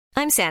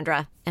I'm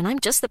Sandra, and I'm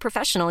just the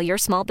professional your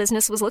small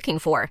business was looking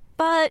for.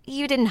 But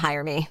you didn't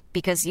hire me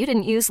because you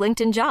didn't use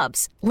LinkedIn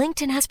Jobs.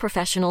 LinkedIn has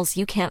professionals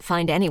you can't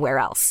find anywhere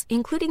else,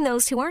 including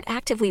those who aren't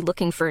actively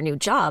looking for a new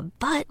job,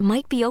 but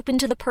might be open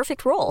to the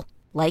perfect role,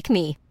 like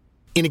me.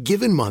 In a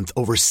given month,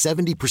 over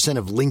 70%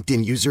 of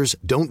LinkedIn users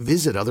don't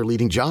visit other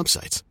leading job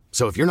sites.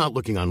 So if you're not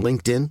looking on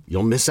LinkedIn,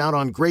 you'll miss out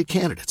on great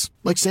candidates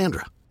like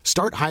Sandra.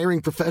 Start hiring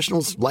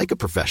professionals like a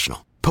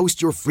professional.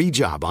 Post your free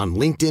job on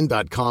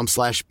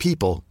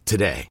linkedin.com/people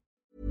today.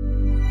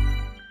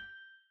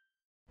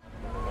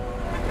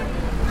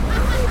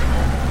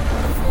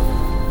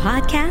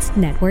 Podcast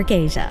Network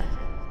Asia.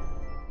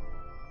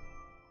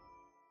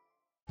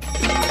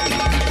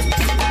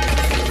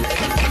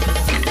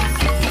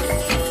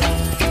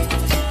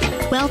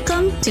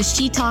 Welcome to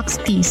She Talks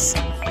Peace,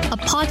 a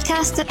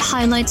podcast that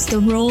highlights the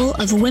role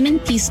of women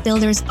peace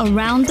builders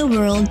around the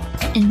world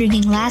in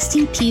bringing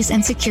lasting peace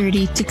and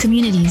security to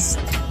communities.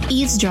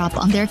 Eavesdrop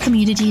on their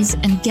communities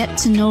and get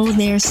to know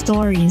their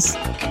stories.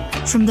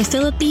 From the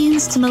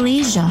Philippines to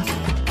Malaysia,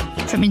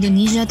 from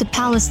Indonesia to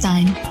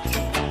Palestine,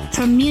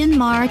 from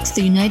Myanmar to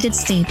the United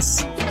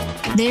States.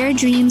 Their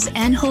dreams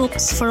and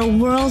hopes for a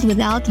world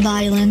without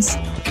violence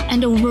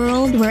and a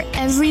world where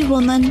every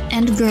woman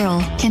and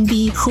girl can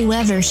be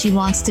whoever she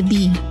wants to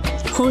be.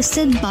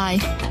 Hosted by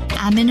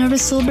Amina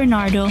Rasul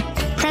Bernardo,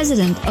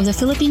 President of the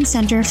Philippine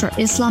Center for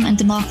Islam and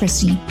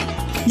Democracy.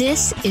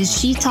 This is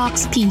She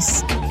Talks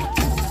Peace.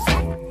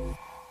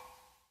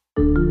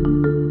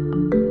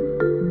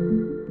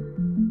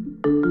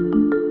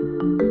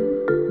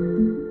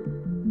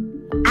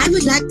 I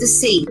would like to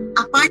say,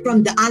 apart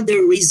from the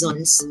other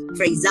reasons,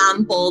 for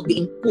example,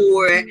 being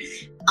poor,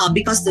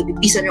 because of the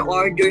peace and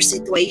order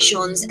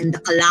situations and the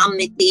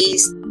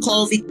calamities,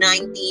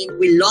 COVID-19,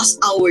 we lost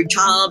our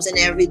jobs and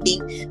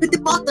everything. But the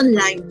bottom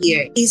line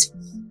here is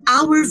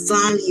our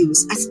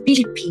values as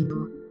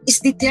Filipino is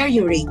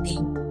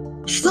deteriorating.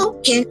 How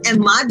can a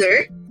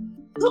mother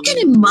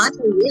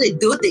really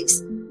do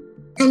this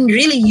and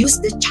really use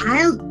the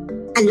child,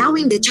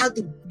 allowing the child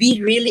to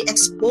be really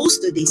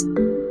exposed to this?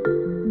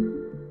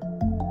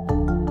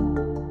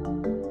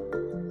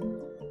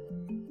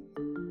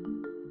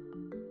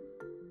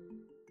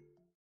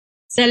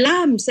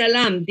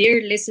 Salam,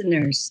 dear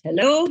listeners.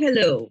 Hello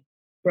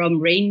from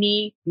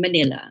rainy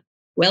Manila.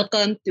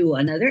 Welcome to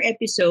another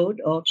episode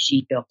of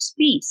She Talks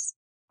Peace.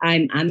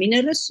 I'm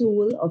Amina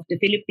Rasul of the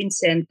Philippine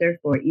Center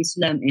for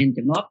Islam and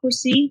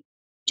Democracy,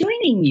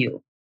 joining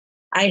you.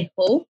 I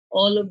hope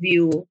all of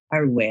you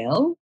are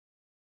well.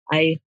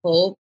 I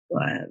hope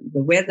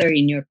the weather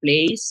in your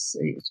place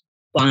is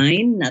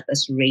fine, not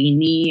as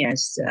rainy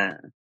as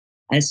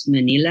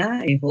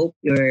Manila. I hope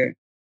you're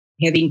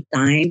having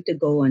time to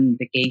go on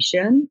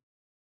vacation.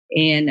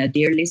 And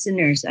dear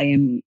listeners, I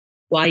am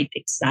quite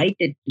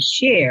excited to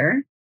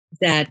share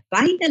that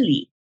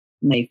finally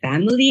my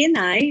family and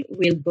I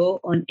will go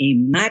on a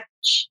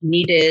much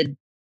needed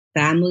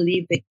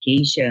family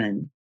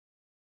vacation.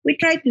 We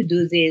try to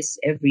do this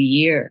every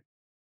year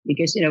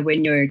because,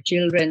 when your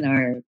children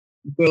are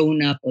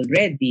grown up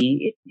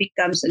already, it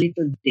becomes a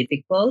little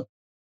difficult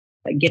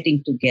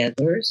getting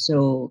together.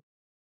 So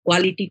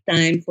quality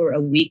time for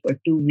a week or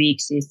 2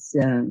 weeks is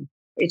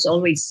it's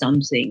always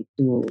something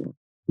to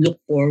look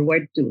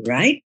forward to,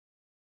 right?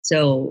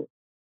 So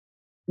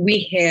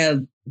we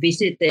have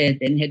visited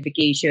and had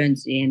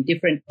vacations in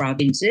different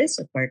provinces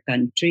of our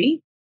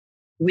country.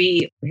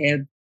 We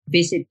have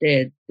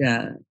visited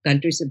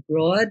countries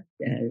abroad,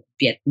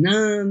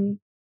 Vietnam,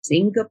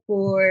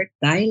 Singapore,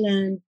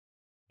 Thailand.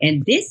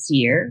 And this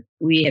year,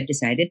 we have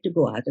decided to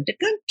go out of the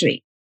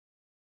country.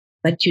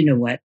 But you know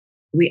what?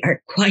 We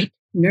are quite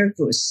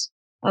nervous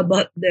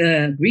about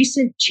the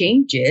recent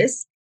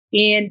changes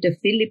in the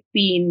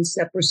Philippines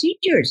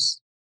procedures.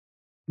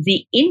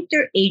 The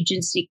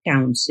Interagency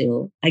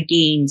Council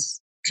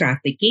Against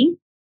Trafficking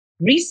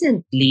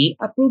recently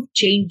approved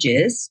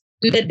changes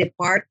to the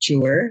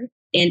departure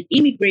and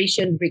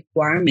immigration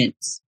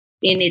requirements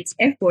in its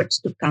efforts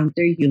to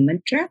counter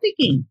human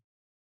trafficking.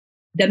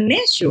 The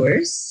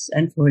measures,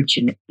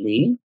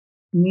 unfortunately,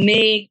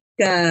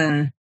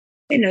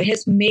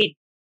 has made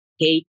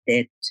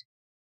gated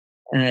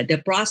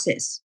the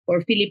process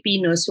for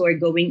Filipinos who are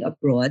going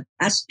abroad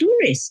as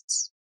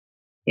tourists.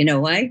 You know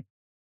why?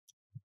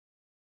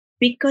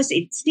 Because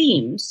it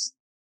seems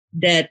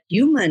that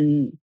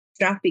human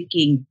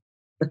trafficking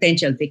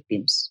potential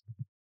victims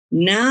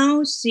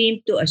now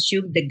seem to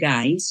assume the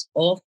guise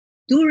of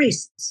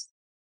tourists.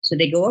 So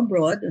they go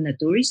abroad on a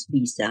tourist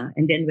visa,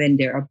 and then when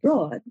they're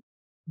abroad,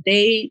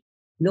 they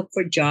look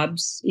for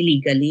jobs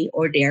illegally,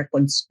 or they are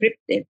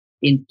conscripted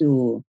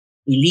into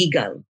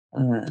illegal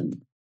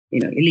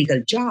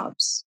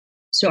jobs.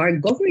 So our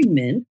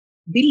government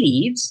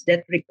believes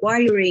that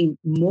requiring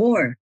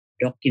more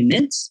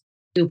documents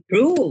to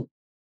prove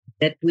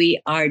that we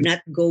are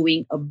not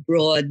going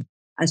abroad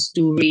as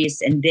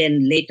tourists and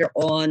then later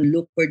on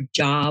look for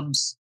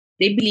jobs,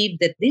 they believe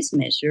that these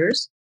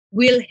measures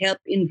will help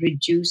in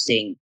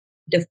reducing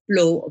the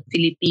flow of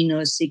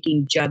Filipinos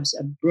seeking jobs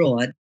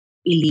abroad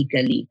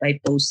illegally by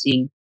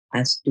posing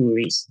as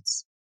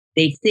tourists.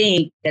 They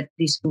think that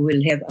this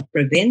will have a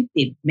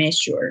preventive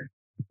measure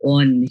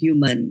on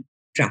human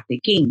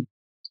trafficking.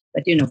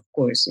 But, of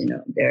course,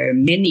 there are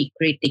many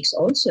critics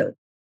also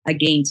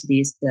against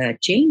these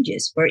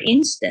changes. For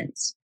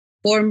instance,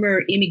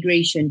 former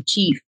immigration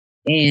chief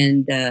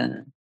and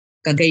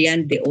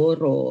Cagayan de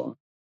Oro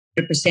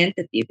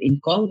representative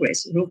in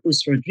Congress,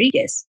 Rufus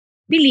Rodriguez,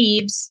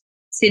 believes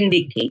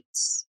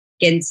syndicates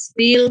can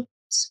still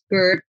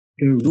skirt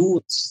the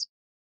rules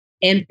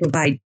and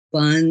provide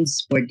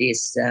funds for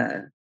these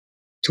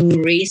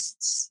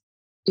tourists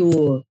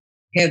to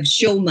have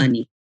show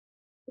money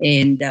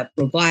and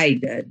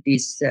provide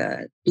these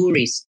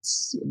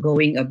tourists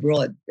going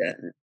abroad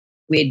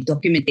with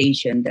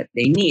documentation that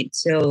they need.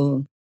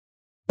 So,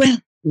 well,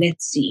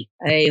 let's see.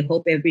 I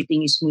hope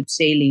everything is smooth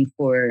sailing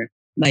for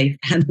my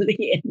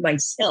family and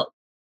myself.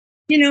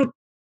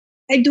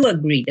 I do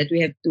agree that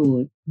we have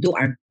to do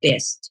our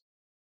best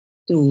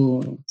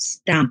to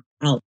stamp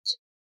out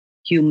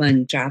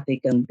human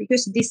trafficking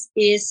because this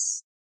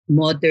is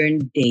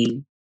modern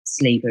day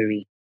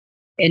slavery.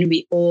 And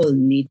we all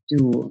need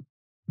to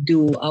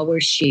do our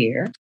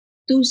share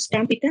to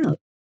stamp it out,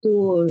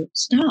 to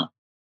stop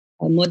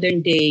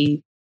modern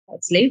day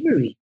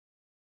slavery.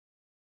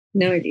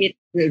 Now, it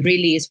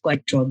really is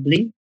quite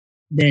troubling.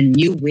 The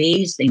new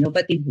ways, the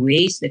innovative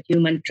ways that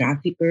human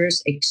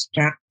traffickers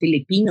extract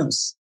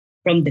Filipinos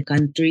from the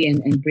country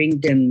and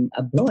bring them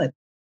abroad.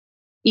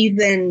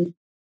 Even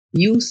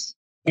youth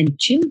and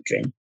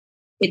children.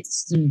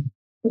 It's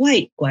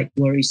quite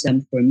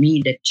worrisome for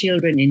me that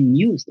children and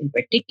youth in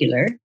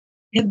particular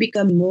have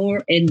become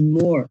more and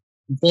more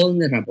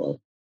vulnerable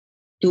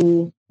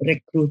to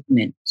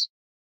recruitment,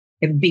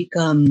 have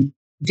become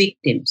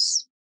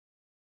victims.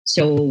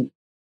 So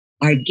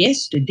our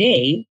guest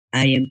today,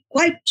 I am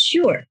quite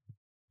sure,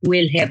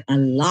 will have a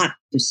lot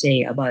to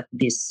say about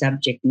this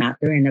subject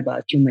matter and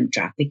about human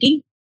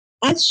trafficking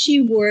as she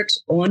works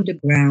on the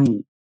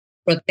ground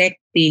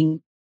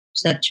protecting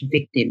such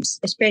victims,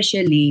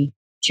 especially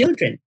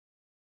children.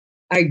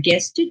 Our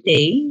guest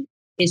today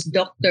is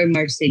Dr.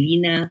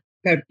 Marcelina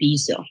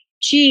Carpizo.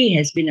 She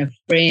has been a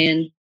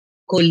friend,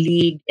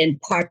 colleague, and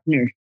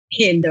partner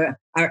in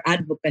our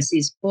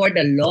advocacies for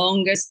the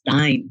longest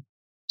time.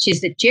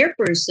 She's the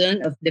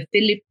chairperson of the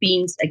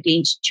Philippines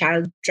Against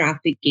Child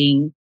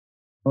Trafficking,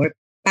 or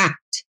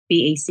PACT,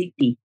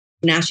 PACT,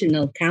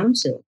 National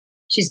Council.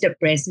 She's the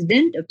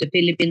president of the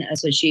Philippine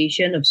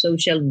Association of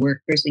Social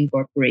Workers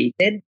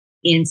Incorporated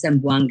in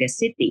Zamboanga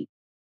City.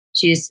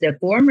 She is the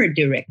former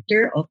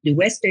director of the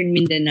Western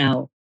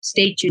Mindanao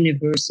State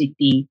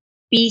University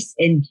Peace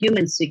and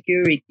Human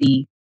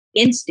Security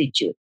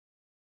Institute.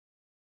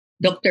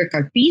 Dr.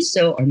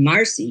 Carpizo, or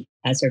Marcy,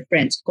 as her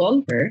friends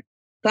call her,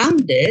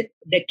 founded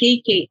the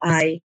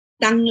KKI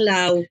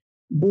Tanglaw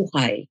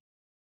Buhay.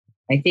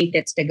 I think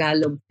that's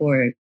Tagalog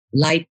for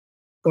Light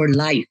for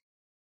Life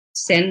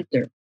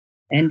Center.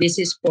 And this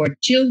is for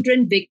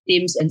children,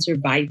 victims, and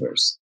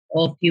survivors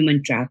of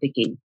human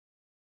trafficking.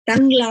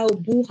 Tanglaw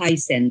Buhay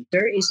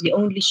Center is the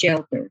only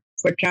shelter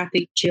for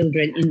trafficked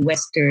children in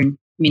Western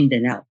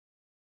Mindanao.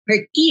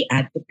 Her key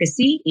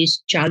advocacy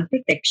is child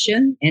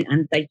protection and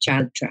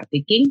anti-child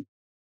trafficking.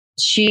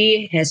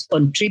 She has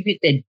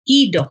contributed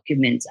key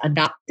documents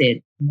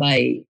adopted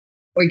by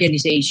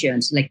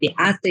organizations like the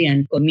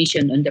ASEAN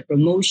Commission on the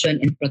Promotion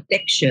and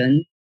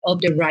Protection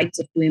of the Rights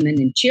of Women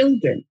and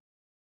Children.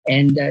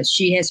 And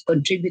she has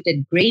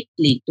contributed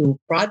greatly to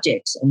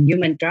projects on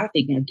human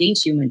trafficking,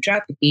 against human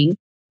trafficking,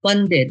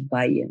 funded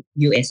by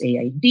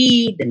USAID,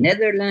 the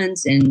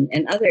Netherlands, and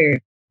other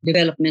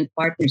development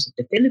partners of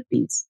the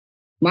Philippines.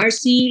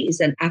 Marcy is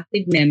an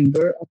active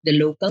member of the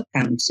local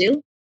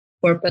council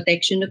for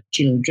protection of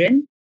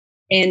children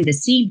and the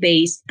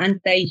sea-based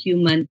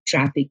anti-human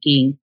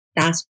trafficking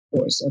task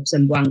force of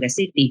Zamboanga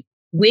City,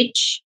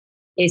 which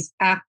is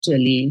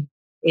actually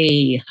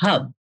a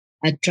hub,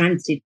 a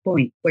transit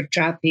point for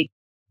traffic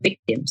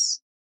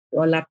victims.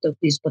 So a lot of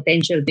these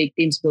potential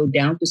victims go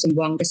down to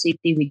Zamboanga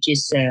City, which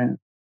is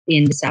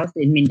in the south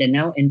in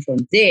Mindanao, and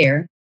from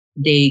there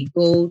they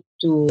go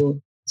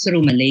through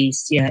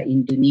Malaysia,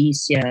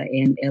 Indonesia,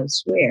 and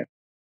elsewhere.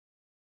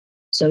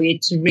 So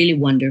it's really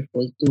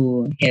wonderful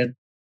to have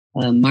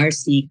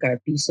Marcy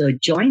Carpizo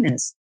join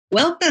us.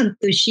 Welcome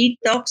to She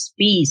Talks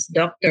Peace,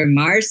 Dr.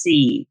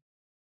 Marcy.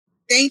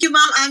 Thank you,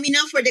 Ma'am Amina,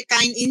 for the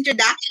kind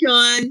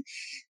introduction.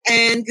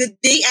 And good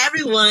day,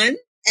 everyone.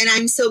 And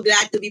I'm so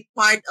glad to be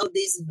part of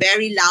this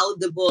very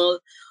laudable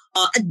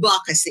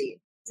advocacy.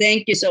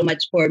 Thank you so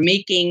much for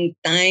making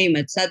time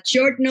at such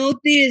short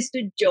notice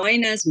to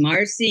join us,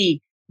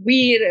 Marcy.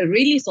 We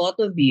really thought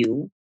of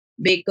you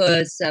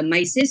because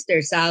my sister,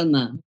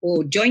 Salma,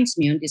 who joins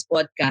me on this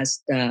podcast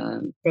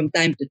from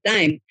time to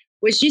time,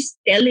 was just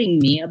telling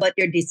me about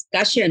your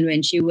discussion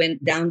when she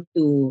went down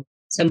to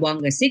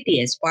Zamboanga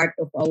City as part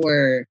of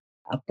our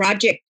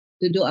project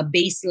to do a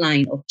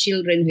baseline of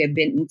children who have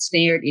been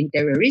ensnared in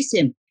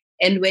terrorism.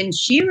 And when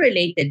she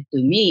related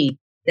to me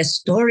the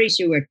stories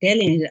you were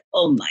telling, I said,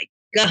 oh my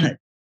God,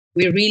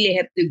 we really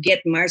have to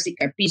get Marcy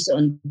Carpizo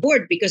on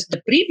board because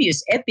the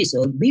previous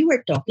episode, we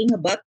were talking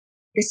about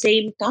the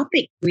same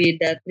topic with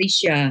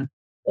Tricia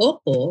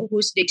Oco,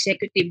 who's the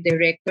Executive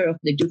Director of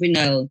the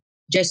Juvenile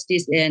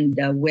Justice and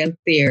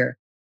Welfare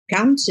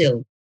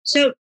Council.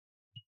 So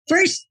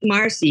first,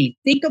 Marcy,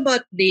 think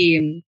about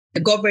the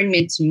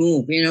government's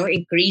move,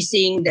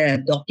 increasing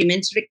the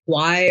documents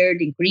required,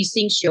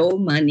 increasing show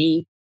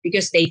money,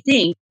 because they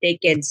think they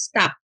can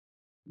stop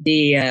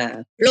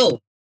the flow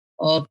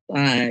of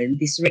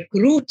these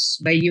recruits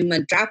by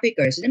human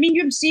traffickers. I mean,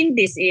 you've seen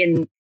this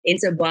in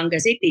Zamboanga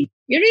City.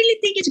 You really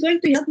think it's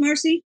going to help,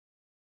 Marcy?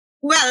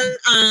 Well,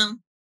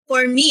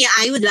 for me,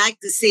 I would like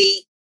to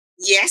say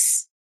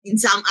yes in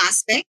some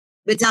aspect,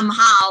 but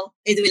somehow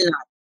it will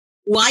not.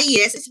 Why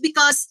yes? It's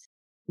because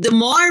the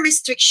more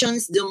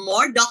restrictions, the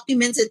more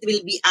documents that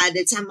will be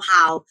added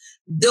somehow,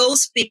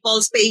 those people,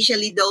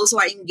 especially those who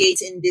are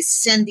engaged in this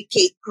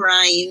syndicate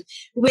crime,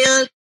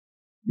 will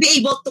be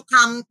able to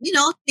come,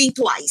 think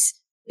twice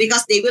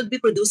because they will be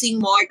producing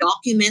more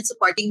documents,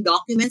 supporting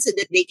documents so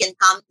that they can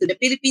come to the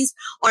Philippines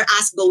or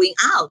us going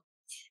out.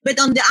 But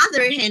on the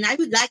other hand, I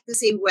would like to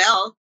say,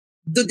 well,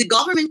 the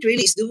government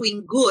really is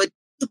doing good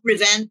to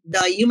prevent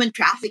the human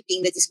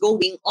trafficking that is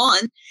going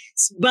on.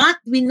 But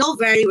we know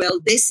very well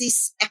this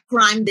is a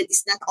crime that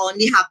is not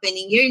only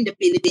happening here in the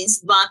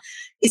Philippines, but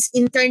it's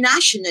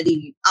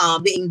internationally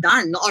being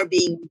done or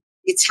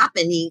it's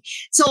happening.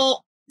 So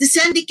the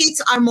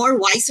syndicates are more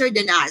wiser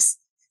than us.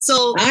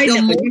 So I the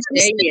know more you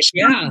say it,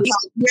 yeah.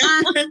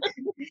 yeah.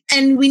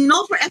 And we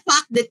know for a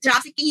fact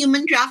that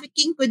human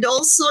trafficking could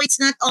also, it's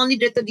not only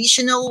the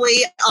traditional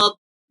way of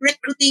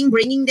recruiting,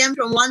 bringing them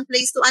from one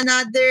place to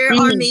another,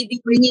 or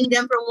maybe bringing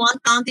them from one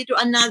county to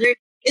another.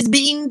 It's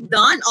being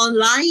done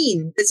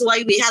online. That's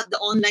why we have the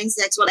online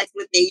sexual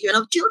exploitation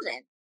of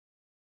children.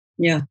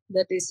 Yeah,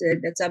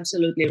 that's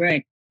absolutely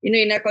right.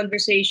 In a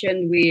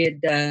conversation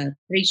with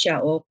Tricia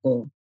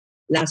Oco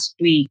last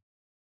week,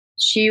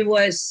 she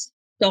was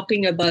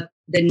talking about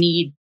the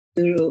need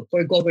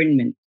for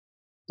government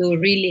to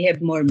really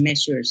have more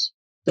measures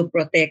to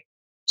protect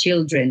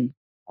children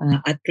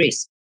at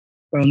risk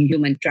from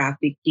human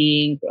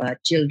trafficking,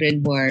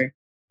 children who are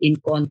in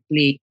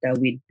conflict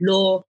with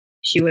law.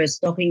 She was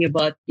talking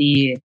about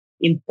the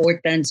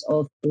importance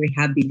of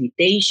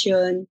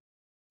rehabilitation.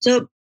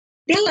 So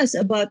tell us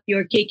about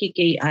your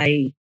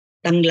KKKI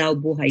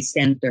Tanglaw Buhay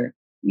Center.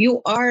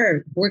 You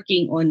are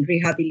working on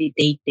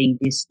rehabilitating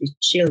these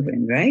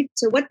children, right?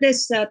 So what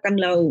does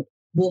Tanglaw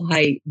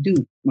Buhay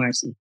do,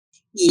 Marcy?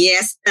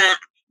 Yes.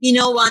 You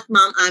know what,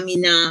 Ma'am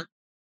Amina?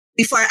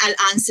 Before I'll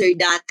answer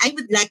that, I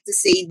would like to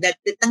say that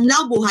the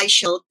Tanglaw Buhay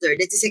shelter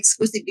that is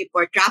exclusively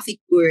for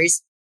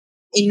traffickers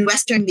in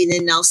Western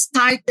Mindanao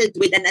started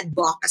with an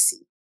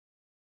advocacy.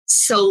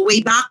 So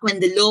way back when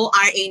the law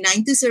RA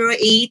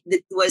 9208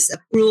 that was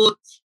approved,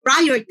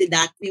 prior to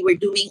that, we were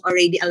doing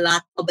already a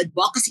lot of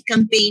advocacy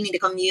campaign in the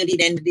community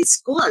and the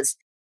schools.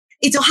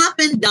 It so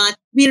happened that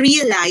we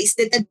realized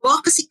that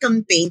advocacy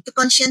campaign to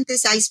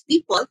conscientize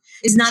people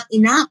is not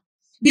enough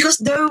because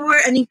there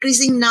were an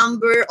increasing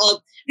number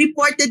of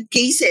reported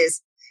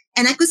cases.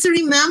 And I could still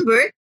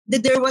remember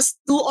that there was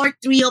 2 or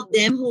 3 of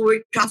them who were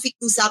trafficked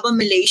to Sabah,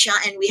 Malaysia,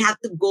 and I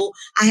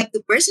have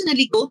to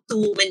personally go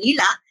to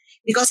Manila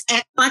because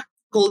ECPAT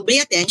called my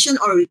attention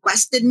or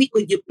requested me,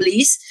 could you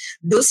please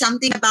do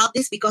something about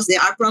this because they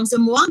are from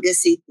Zamboanga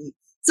City.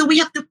 So we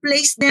have to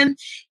place them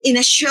in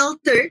a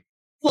shelter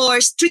for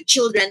street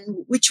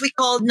children, which we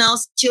call now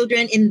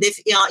children in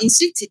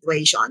street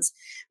situations.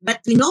 But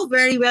we know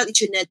very well it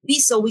should not be.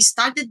 So we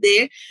started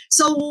there.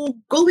 So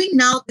going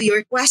now to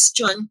your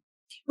question,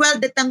 well,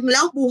 the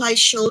Tanglaw Buhay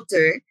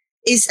shelter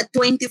is a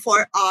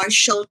 24-hour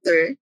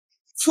shelter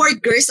for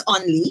girls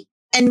only.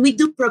 And we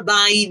do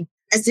provide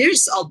a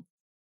series of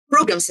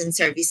programs and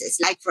services.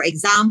 Like, for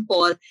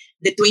example,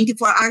 the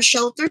 24-hour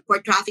shelter for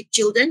trafficked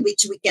children,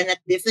 which we cannot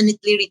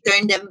definitely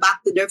return them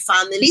back to their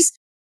families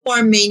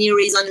for many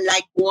reasons.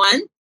 Like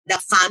one, the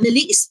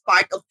family is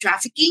part of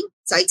trafficking.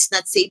 So it's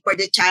not safe for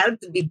the child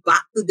to be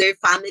back to their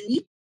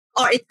family.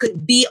 Or it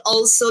could be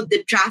also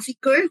the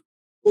trafficker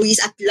who is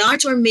at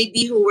large or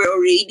maybe who were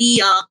already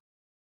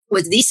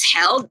was this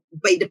held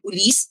by the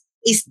police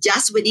is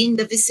just within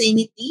the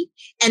vicinity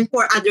and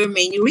for other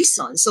many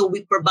reasons. So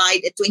we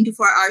provide a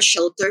 24-hour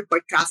shelter for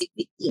traffic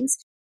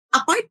victims.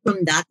 Apart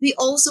from that, we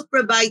also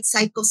provide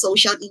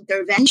psychosocial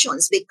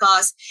interventions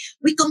because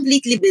we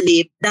completely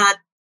believe that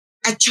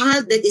a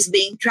child that is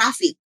being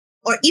trafficked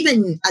or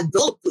even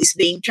adult who is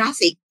being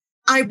trafficked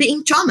are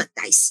being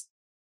traumatized.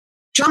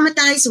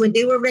 Traumatized when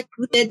they were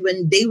recruited,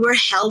 when they were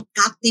held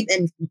captive,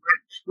 and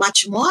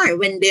much more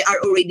when they are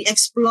already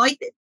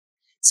exploited.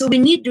 So we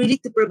need really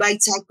to provide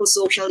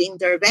psychosocial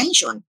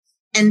intervention.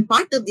 And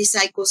part of the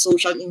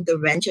psychosocial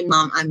intervention,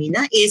 Ma'am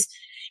Amina, is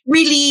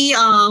really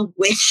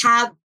we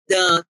have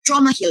the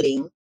trauma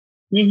healing.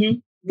 Mm-hmm.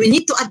 We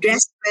need to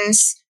address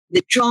first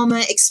the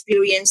trauma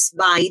experienced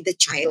by the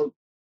child.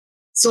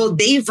 So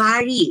they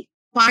vary.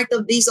 Part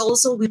of this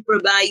also, we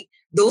provide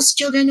those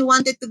children who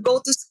wanted to go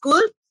to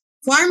school,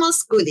 formal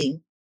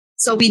schooling.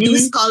 So we do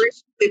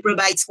scholarship, we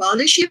provide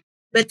scholarship.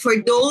 But for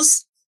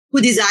those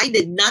who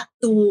decided not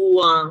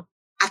to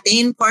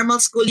attend formal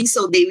schooling,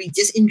 so they will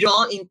just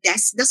enroll in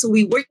TESDA. So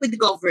we work with the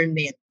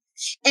government.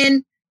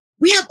 And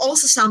we have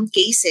also some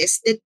cases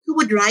that who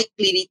would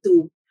likely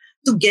to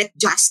get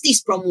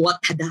justice from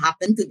what had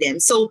happened to them.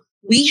 So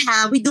we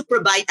do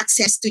provide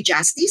access to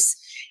justice.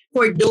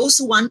 For those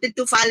who wanted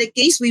to file a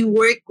case, we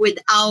work with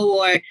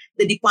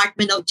the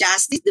Department of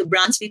Justice, the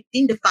Branch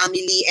 15, the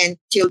Family and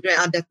Children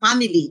of the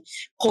Family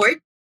Court.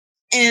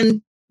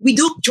 And we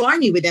do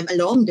journey with them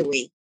along the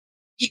way.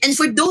 And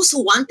for those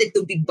who wanted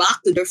to be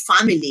back to their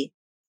family,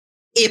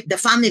 if the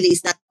family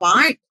is not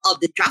part of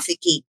the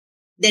trafficking,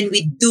 then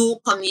we do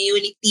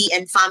community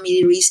and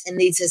family risk and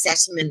needs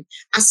assessment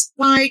as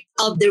part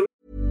of the.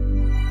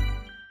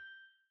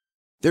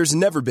 There's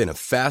never been a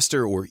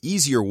faster or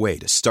easier way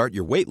to start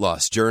your weight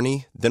loss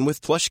journey than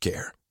with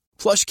PlushCare.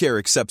 PlushCare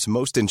accepts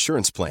most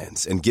insurance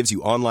plans and gives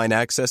you online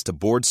access to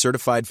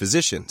board-certified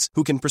physicians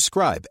who can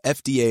prescribe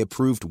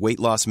FDA-approved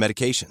weight loss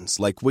medications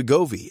like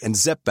Wegovy and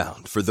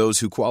Zepbound for those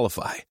who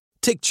qualify.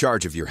 Take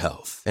charge of your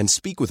health and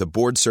speak with a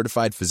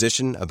board-certified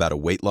physician about a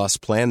weight loss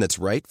plan that's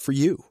right for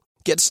you.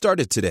 Get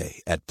started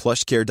today at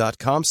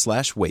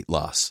plushcare.com/weight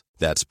loss.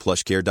 That's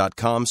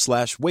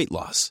plushcare.com/weight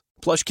loss.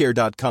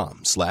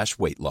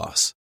 plushcare.com/weight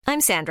loss. I'm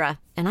Sandra,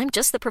 and I'm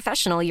just the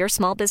professional your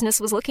small business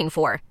was looking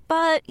for.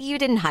 But you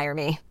didn't hire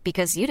me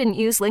because you didn't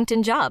use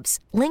LinkedIn Jobs.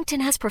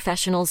 LinkedIn has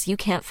professionals you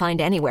can't find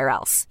anywhere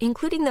else,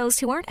 including those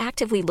who aren't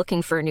actively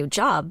looking for a new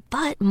job,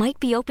 but might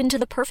be open to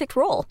the perfect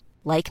role,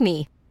 like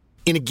me.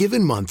 In a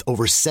given month,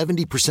 over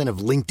 70% of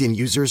LinkedIn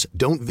users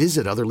don't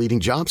visit other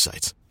leading job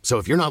sites. So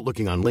if you're not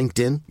looking on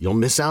LinkedIn, you'll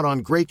miss out on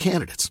great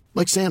candidates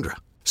like Sandra.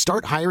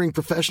 Start hiring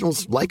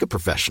professionals like a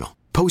professional.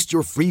 Post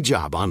your free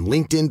job on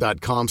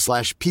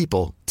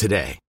linkedin.com/people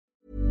today.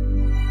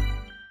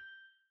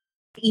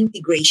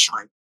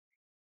 Integration.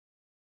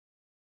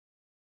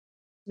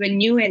 When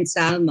you and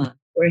Salma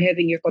were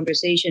having your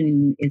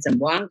conversation in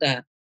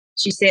Zamboanga,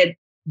 she said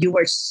you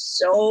were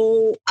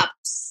so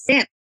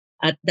upset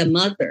at the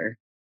mother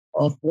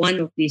of one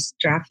of these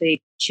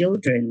trafficked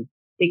children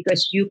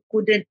because you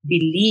couldn't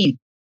believe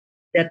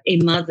that a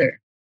mother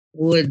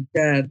would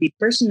be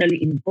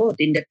personally involved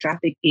in the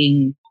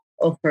trafficking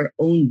of her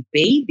own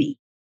baby.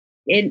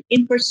 And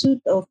in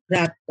pursuit of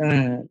that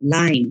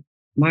line,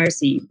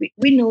 Marcy,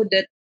 we know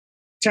that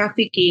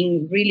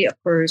trafficking really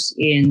occurs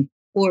in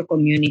poor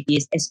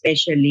communities,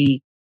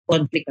 especially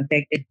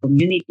conflict-affected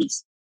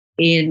communities.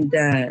 And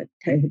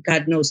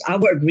God knows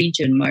our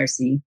region,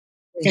 Marcy,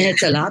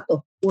 has a lot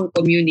of poor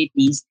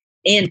communities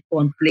and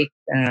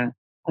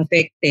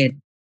conflict-affected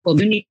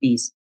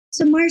communities.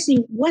 So, Marcy,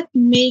 what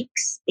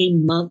makes a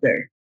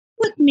mother,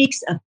 what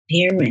makes a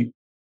parent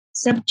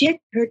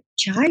subject her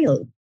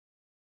child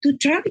to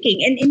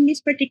trafficking? And in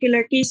this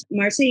particular case,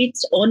 Marcy,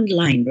 it's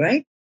online,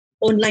 right?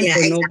 Online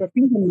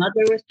pornography. Exactly. The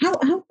mother was.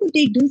 How could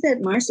they do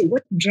that, Marcy?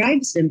 What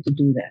drives them to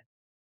do that?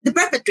 The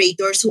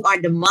perpetrators, who are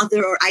the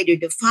mother or either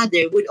the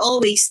father, would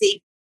always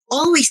they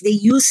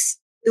use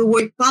the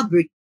word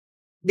poverty.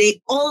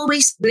 They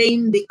always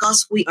blame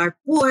because we are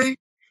poor,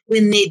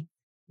 we need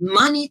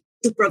money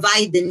to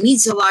provide the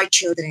needs of our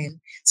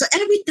children. So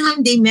every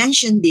time they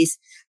mention this,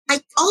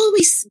 I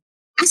always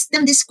ask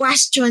them this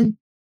question: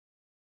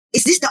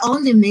 is this the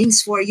only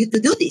means for you to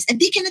do this? And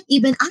they cannot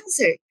even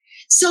answer.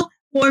 So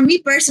for me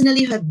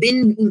personally, who have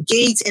been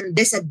engaged in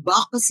this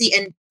advocacy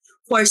and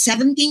for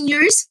 17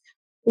 years,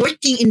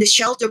 working in the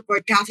shelter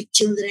for trafficked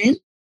children,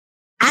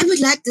 I would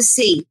like to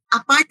say,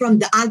 apart from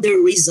the other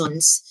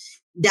reasons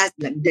that,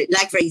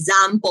 like for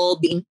example,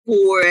 being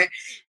poor,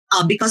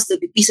 because of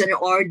the peace and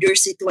order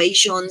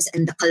situations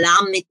and the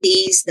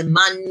calamities, the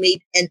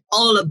man-made, and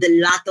all of the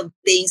lot of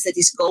things that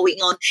is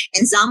going on.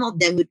 And some of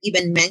them would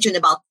even mention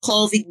about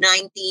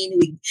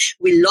COVID-19.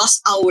 We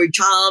lost our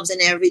jobs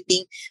and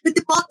everything. But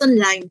the bottom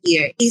line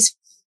here is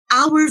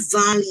our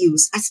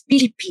values as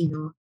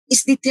Filipino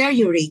is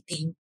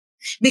deteriorating.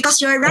 Because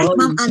you're right,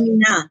 Ma'am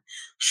Amina.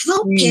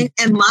 How can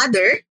a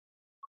mother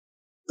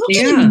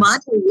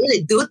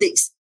really do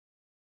this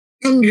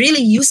and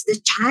really use the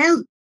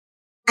child,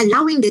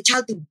 allowing the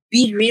child to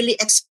be really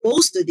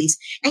exposed to this?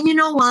 And you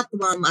know what,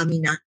 Ma'am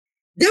Amina?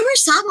 There were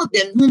some of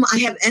them whom I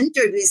have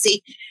entered with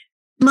say,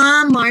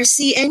 Ma'am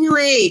Marcy,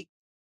 anyway,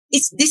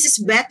 this is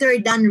better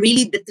than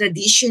really the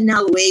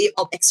traditional way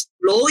of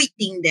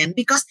exploiting them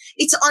because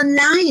it's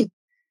online.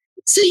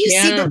 So you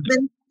see the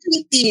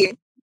mentality.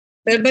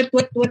 But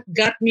what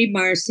got me,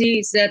 Marcy,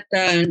 is that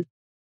the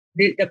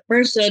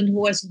person who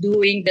was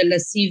doing the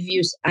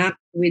lascivious act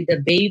with the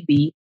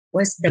baby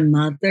was the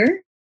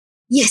mother.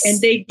 Yes.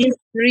 And they didn't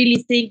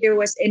really think there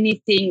was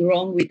anything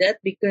wrong with that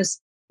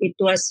because it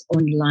was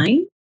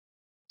online.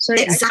 So,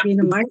 exactly.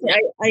 Marcy,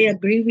 I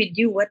agree with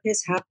you. What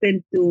has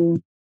happened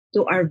to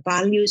our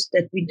values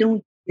that we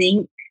don't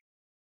think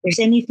there's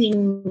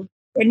anything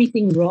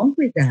wrong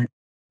with that?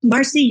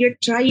 Marcy, you're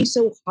trying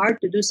so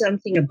hard to do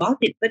something about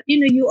it, but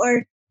you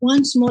are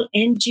one small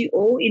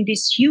NGO in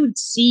this huge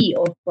sea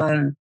of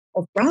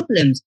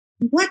problems.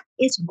 What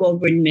is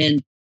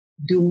government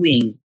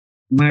doing,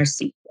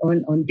 Marcy,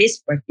 on this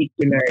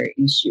particular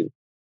issue?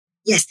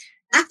 Yes.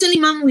 Actually,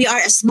 ma'am, we are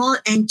a small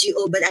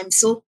NGO, but I'm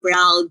so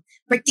proud,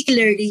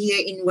 particularly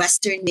here in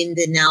Western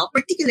Mindanao,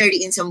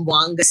 particularly in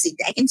Zamboanga City.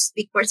 I can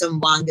speak for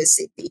Zamboanga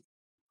City.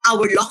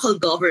 Our local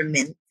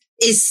government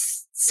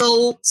is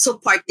so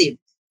supportive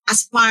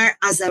as far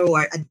as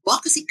our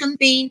advocacy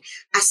campaign,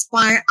 as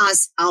far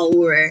as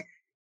our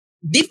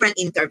different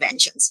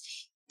interventions.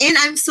 And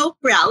I'm so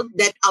proud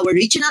that our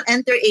Regional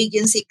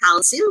Interagency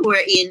Council,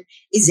 wherein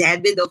is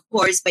headed, of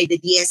course, by the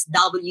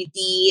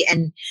DSWD,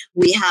 and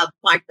we have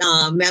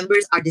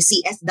members are the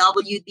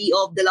CSWD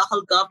of the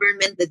local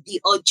government, the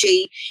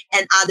DOJ,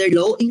 and other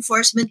law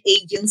enforcement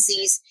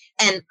agencies.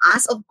 And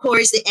us, of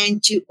course, the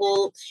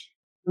NGO,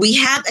 we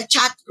have a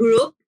chat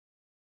group.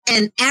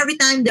 And every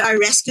time there are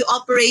rescue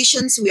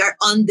operations, we are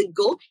on the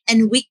go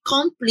and we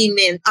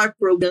complement our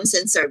programs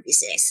and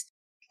services.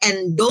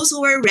 And those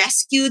who are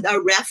rescued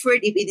are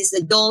referred, if it is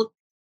adult,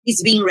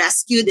 is being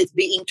rescued, it's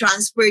being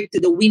transferred to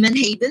the Women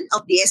Haven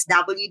of the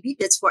SWD,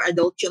 that's for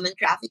adult human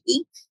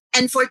trafficking.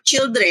 And for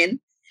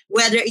children,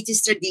 whether it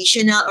is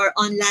traditional or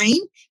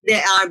online,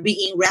 they are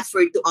being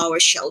referred to our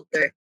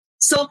shelter.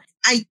 So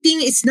I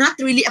think it's not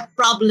really a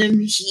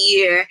problem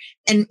here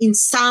and in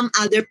some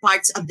other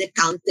parts of the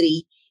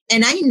country.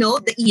 And I know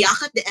the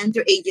IACAT, the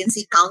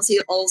Interagency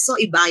Council also,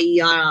 if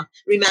I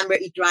remember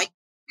it right,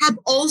 have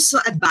also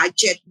a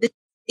budget that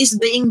is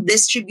being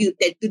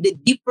distributed to the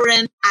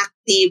different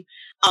active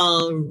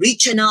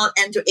regional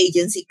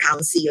interagency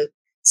council.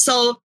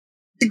 So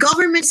the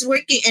government's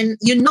working, and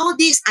you know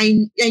this,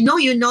 I know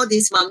you know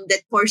this, ma'am,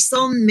 that for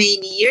so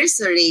many years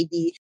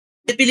already,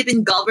 the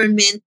Philippine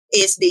government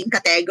is being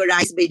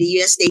categorized by the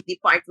U.S. State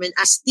Department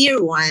as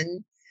Tier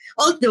 1,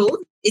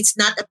 although it's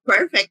not a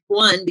perfect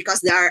one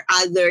because there are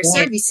other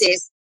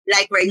services.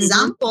 Like, for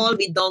example,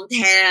 we don't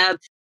have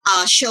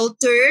a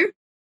shelter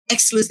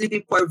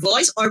exclusively for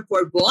voice or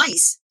for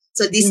boys.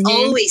 So this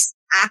always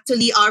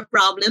actually our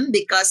problem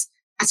because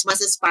as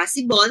much as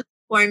possible,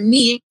 for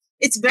me,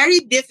 it's very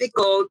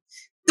difficult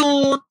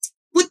to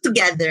put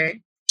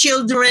together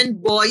children,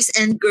 boys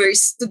and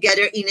girls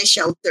together in a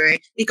shelter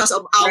because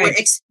of our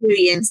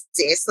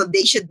experiences. So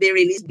they should be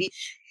they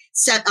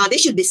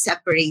should be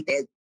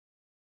separated.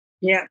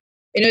 Yeah.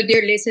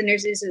 Dear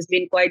listeners, this has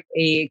been quite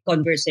a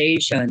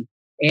conversation.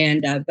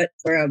 And but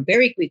for a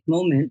very quick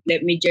moment,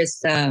 let me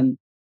just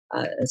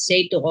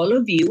say to all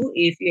of you,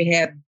 if you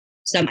have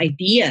some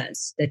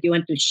ideas that you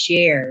want to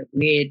share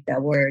with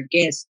our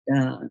guest,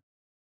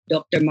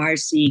 Dr.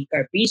 Marcy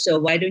Carpizo,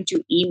 why don't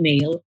you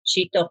email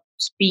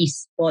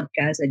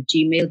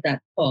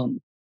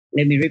shetalkspeacepodcast@gmail.com.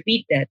 Let me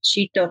repeat that,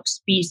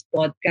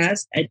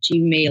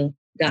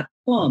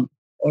 shetalkspeacepodcast@gmail.com,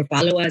 or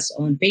follow us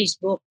on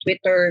Facebook,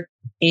 Twitter,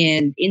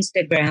 and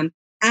Instagram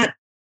at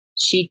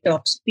She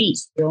Talks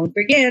Peace. Don't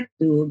forget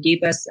to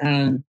give us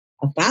a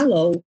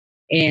follow.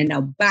 And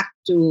now back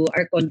to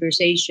our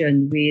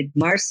conversation with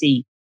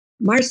Marcy.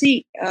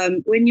 Marcy,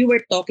 when you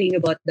were talking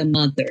about the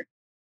mother,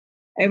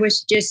 I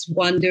was just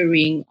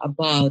wondering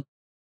about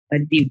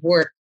the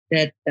work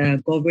that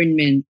the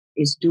government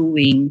is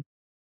doing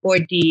for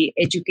the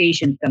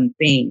education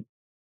campaign.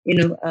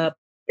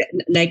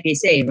 Like they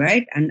say,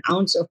 right? An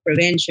ounce of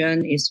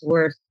prevention is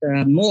worth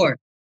more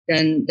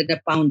than the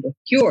pound of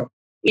cure.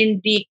 In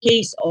the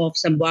case of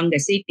Zamboanga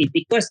City,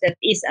 because that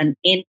is an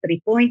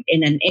entry point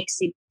and an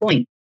exit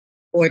point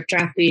for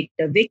trafficked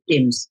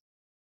victims.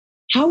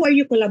 How are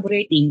you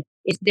collaborating?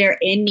 Is there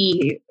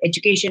any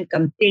education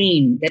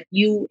campaign that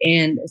you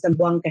and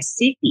Zamboanga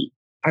City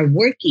are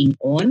working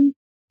on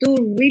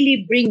to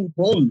really bring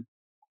home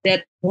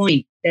that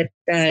point that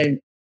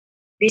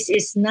this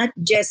is not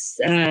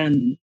just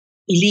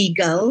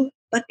illegal,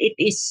 but it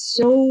is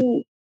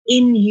so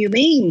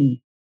inhumane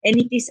and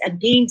it is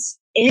against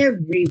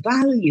every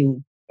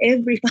value,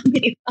 every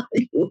family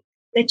value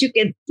that you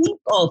can think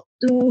of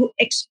to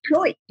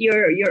exploit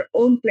your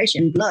own flesh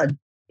and blood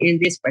in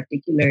this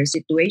particular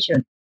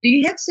situation. Do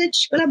you have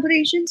such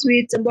collaborations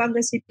with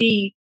Zamboanga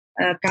City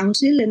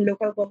Council and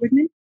local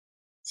government?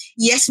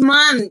 Yes,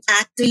 ma'am.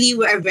 Actually,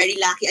 we are very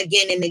lucky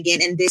again and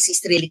again, and this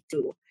is really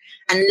true.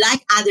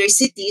 Unlike other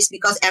cities,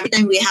 because every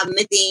time we have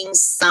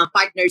meetings,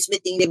 partners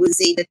meeting, they would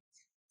say that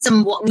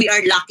we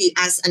are lucky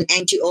as an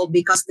NGO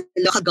because the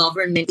local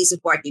government is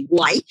supportive.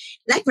 Why?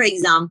 Like, for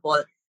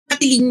example,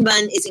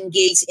 Katilingban is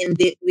engaged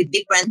with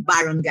different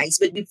barangays.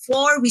 But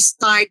before we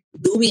start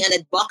doing an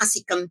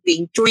advocacy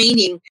campaign,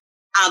 training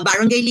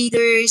barangay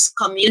leaders,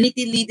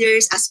 community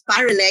leaders as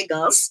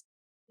paralegals,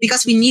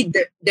 because we need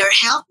their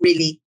help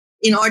really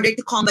in order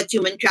to combat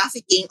human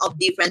trafficking of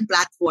different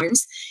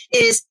platforms,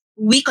 is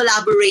we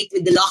collaborate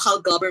with the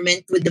local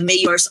government, with the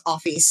mayor's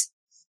office.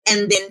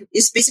 And then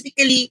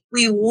specifically,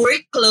 we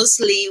work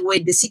closely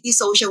with the City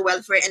Social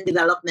Welfare and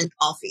Development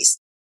Office.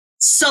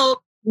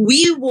 So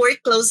we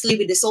work closely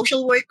with the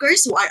social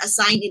workers who are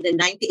assigned in the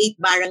 98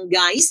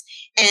 barangays,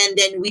 and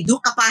then we do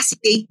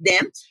capacitate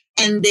them.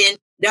 And then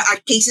there are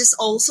cases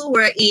also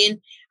wherein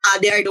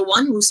they are the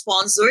one who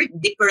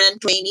sponsored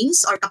different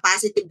trainings or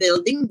capacity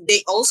building.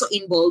 They also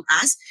involve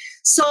us.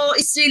 So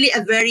it's really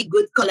a very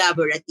good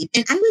collaborative.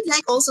 And I would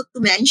like also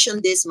to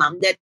mention this, ma'am,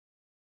 that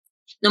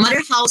No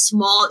matter how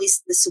small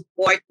is the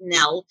support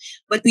now,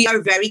 but we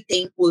are very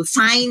thankful.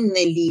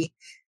 Finally,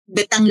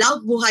 the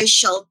Tanglaw Buhay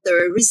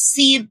shelter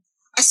received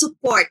a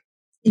support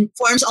in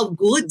forms of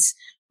goods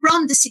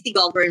from the city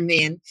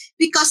government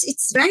because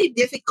it's very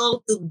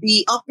difficult to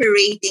be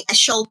operating a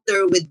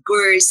shelter with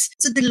girls.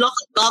 So the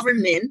local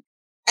government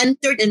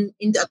entered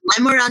into a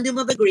memorandum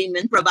of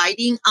agreement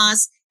providing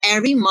us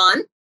every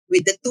month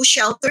with the two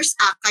shelters,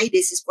 Akay,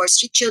 this is for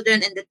street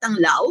children, and the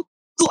Tanglaw,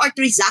 2 or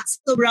 3 sacks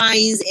of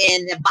rice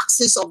and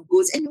boxes of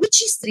goods, and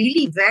which is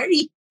really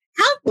very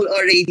helpful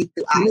already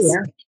to us.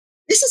 Yeah,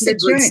 This is a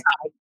that's good right.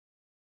 start.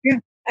 Yeah,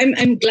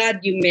 I'm glad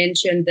you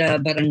mentioned the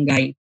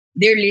barangay.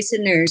 Dear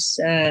listeners,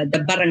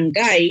 the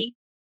barangay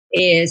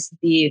is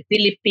the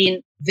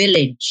Philippine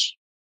village.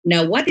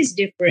 Now, what is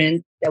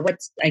different,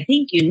 what's I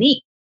think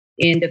unique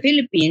in the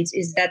Philippines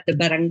is that the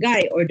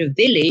barangay or the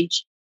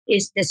village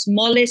is the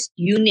smallest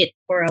unit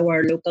for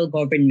our local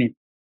government.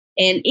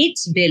 And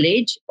each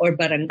village or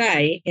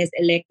barangay has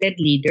elected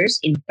leaders.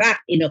 In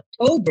fact, in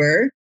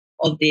October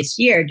of this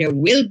year, there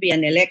will be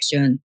an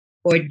election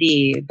for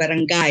the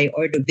barangay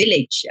or the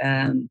village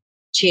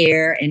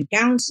chair and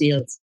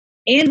councils.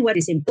 And what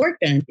is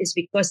important is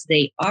because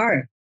they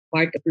are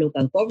part of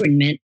local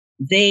government,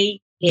 they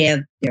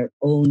have their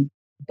own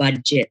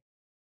budget.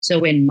 So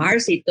when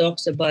Marcy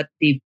talks about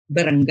the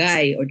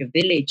barangay or the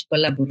village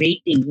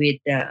collaborating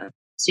with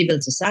civil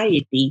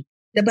society,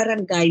 the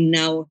barangay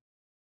now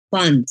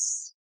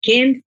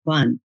can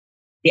fund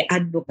the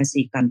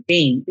advocacy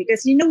campaign.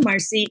 Because,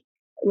 Marcy,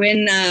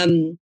 when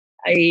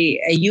I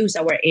use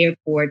our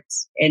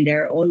airports and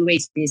there are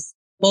always these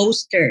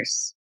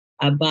posters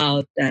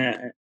about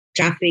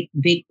traffic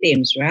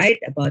victims, right?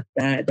 About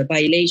the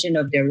violation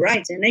of their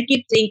rights. And I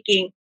keep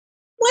thinking,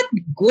 what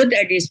good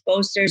are these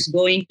posters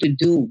going to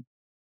do?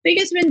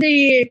 Because when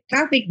the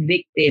traffic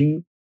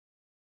victim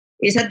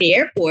is at the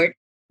airport,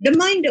 the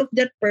mind of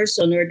that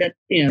person or that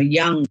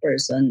young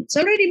person is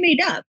already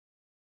made up.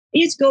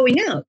 It's going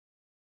out.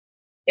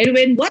 And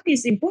when what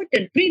is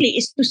important really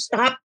is to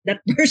stop that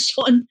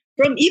person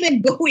from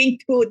even going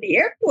to the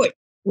airport,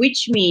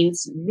 which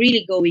means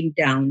really going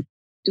down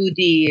to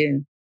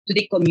the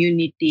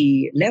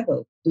community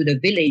level, to the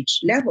village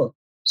level.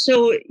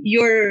 So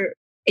your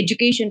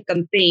education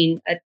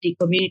campaign at the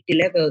community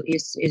level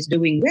is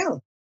doing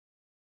well.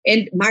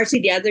 And Marcy,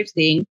 the other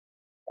thing,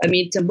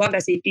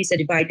 Zamboanga City is a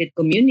divided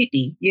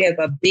community. You have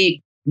a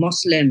big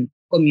Muslim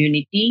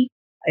community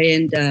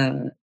and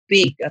a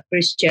big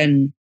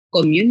Christian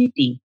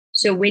community.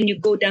 So when you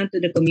go down to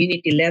the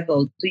community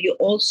level, do you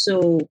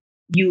also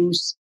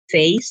use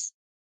faith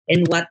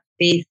and what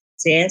faith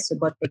says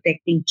about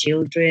protecting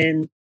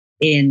children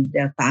and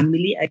the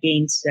family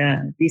against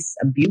this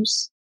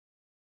abuse?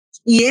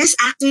 Yes,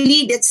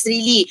 actually, that's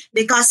really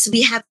because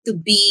we have to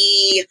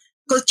be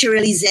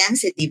culturally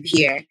sensitive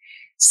here.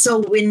 So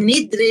we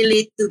need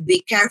really to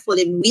be careful,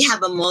 and we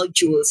have a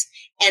modules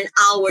and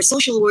our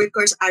social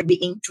workers are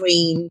being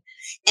trained.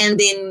 And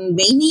then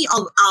many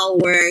of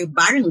our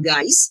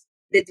barangays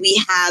that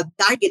we have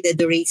targeted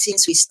the rate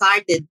since we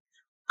started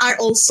are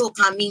also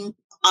coming,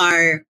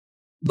 are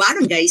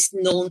barangays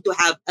known to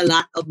have a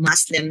lot of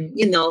Muslim,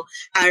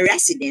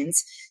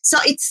 residents. So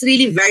it's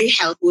really very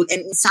helpful.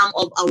 And in some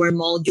of our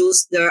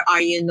modules, there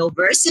are,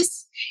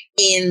 verses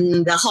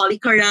in the Holy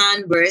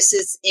Quran,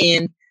 verses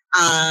in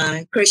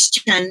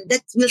Christian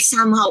that will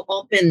somehow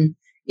open,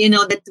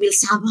 that will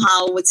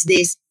somehow,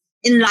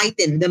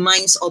 enlighten the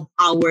minds of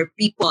our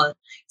people.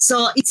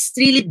 So it's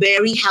really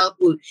very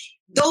helpful.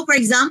 Though, for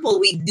example,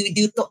 we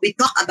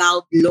talk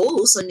about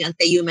laws on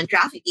anti-human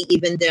trafficking,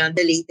 even the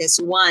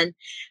latest one.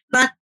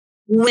 But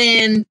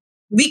when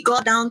we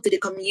go down to the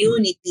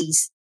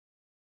communities,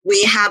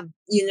 we have,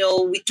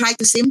 we try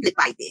to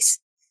simplify this.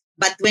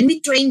 But when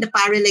we train the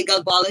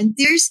paralegal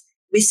volunteers,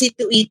 we see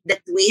to it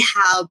that we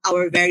have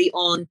our very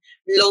own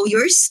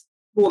lawyers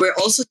who were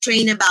also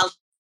trained about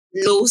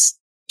laws,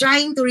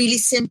 trying to really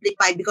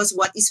simplify, because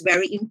what is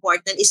very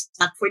important is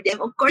not for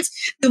them, of course,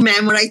 to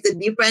memorize the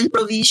different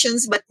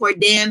provisions, but for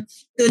them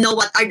to know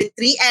what are the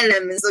 3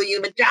 elements of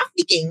human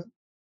trafficking.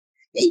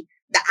 Okay?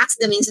 The acts,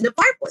 the means, and the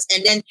purpose.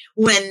 And then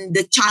when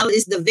the child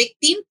is the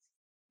victim,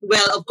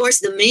 well, of course,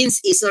 the means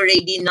is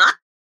not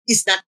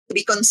to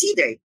be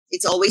considered.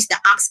 It's always the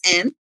acts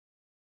and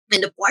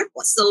the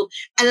purpose. So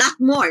a lot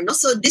more. No?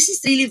 So this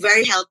is really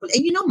very helpful.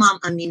 And Ma'am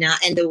Amina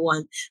and the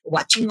one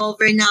watching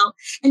over now,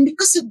 and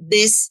because of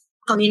this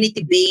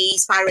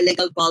community-based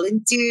paralegal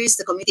volunteers,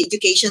 the community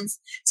education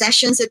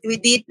sessions that we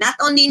did, not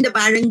only in the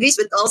barangays,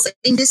 but also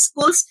in the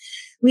schools,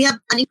 we have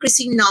an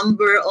increasing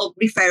number of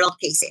referral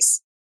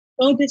cases.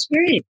 Oh, that's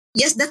great.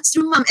 Yes, that's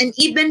true, ma'am. And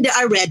even there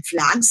are red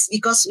flags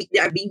because they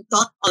are being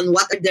taught on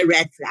what are the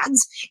red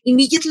flags.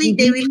 Immediately,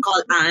 they will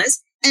call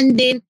us. And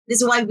then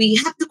this is why we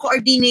have to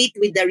coordinate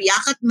with the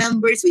RIACAT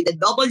members, with the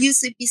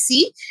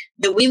WCPC,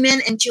 the Women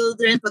and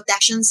Children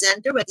Protection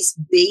Center, that is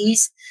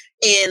based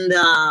in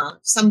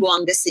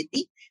Zamboanga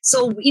City.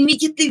 So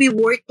immediately we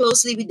work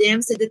closely with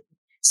them so that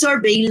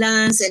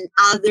surveillance and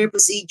other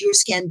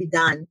procedures can be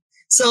done.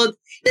 So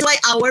that's why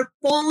our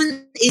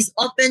phone is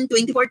open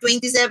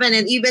 24/7,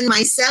 and even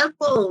my cell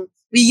phone.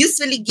 We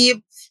usually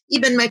give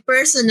even my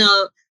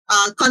personal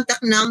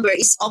contact number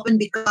is open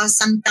because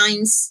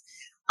sometimes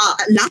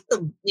a lot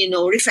of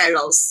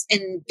referrals,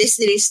 and this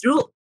is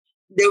true.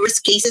 There was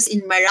cases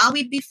in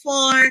Marawi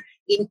before,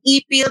 in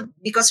Ipil,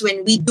 because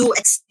when we do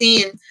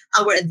extend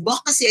our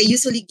advocacy, I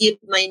usually give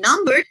my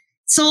number.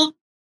 So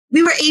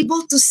we were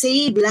able to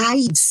save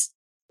lives.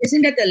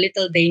 Isn't that a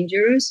little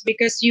dangerous?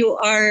 Because you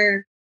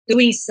are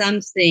doing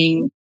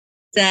something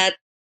that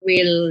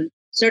will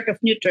sort of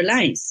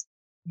neutralize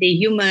the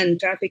human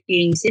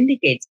trafficking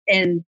syndicates.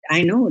 And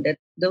I know that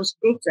those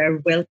groups are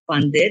well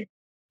funded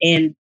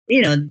and,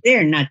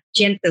 they're not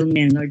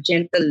gentlemen or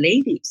gentle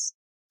ladies.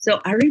 So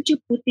aren't you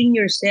putting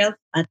yourself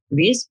at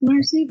risk,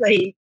 Marcy,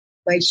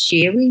 by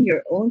sharing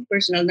your own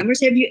personal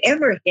numbers? Have you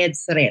ever had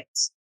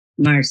threats,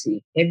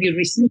 Marcy? Have you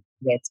received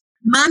threats?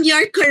 Ma'am,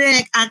 you're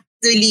correct.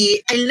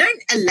 Actually, I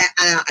learned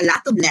a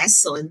lot of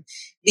lesson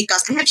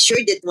because I have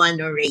shared that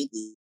one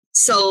already.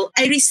 So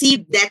I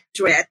received that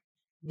threat.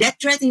 That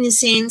threat in the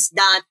sense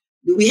that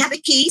we have a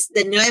case,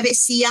 the Nueva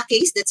Ecija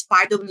case, that's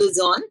part of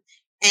Luzon.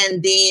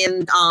 And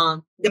then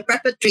the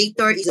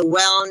perpetrator is a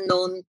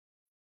well-known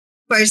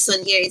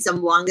person here in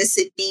Zamboanga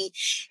City.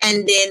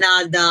 And then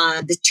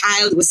the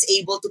child was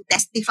able to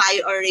testify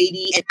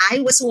already. And I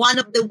was one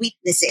of the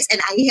witnesses.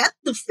 And I had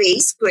to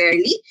face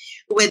squarely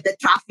with the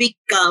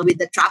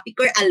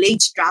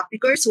alleged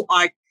traffickers, who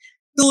are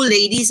two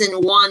ladies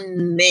and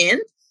one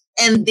man.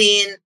 And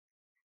then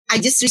I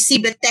just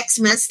received a text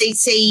message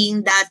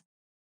saying that,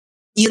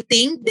 you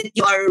think that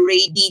you are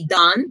already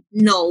done?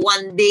 No,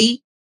 one day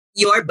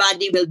your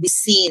body will be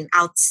seen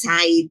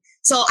outside.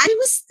 So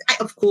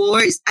of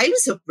course, I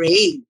was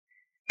afraid.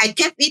 I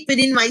kept it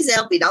within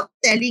myself without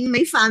telling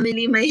my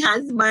family, my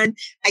husband.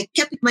 I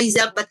kept it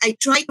myself, but I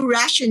tried to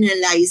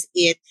rationalize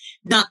it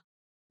that,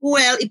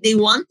 well, if they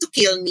want to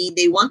kill me,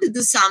 they want to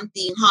do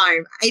something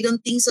harm, I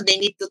don't think so they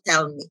need to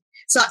tell me.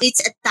 So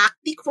it's a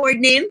tactic for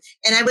them.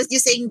 And I was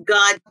just saying,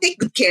 God, take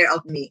good care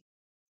of me.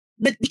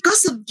 But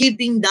because of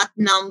giving that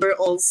number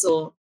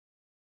also,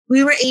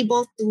 we were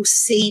able to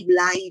save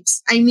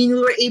lives. I mean, we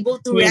were able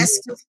to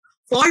rescue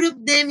 4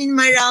 of them in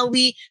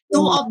Marawi, 2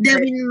 of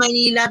them in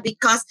Manila,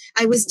 because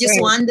I was just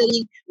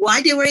wondering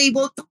why they were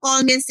able to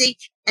call me and say,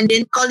 and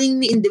then calling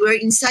me, and they were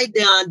inside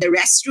the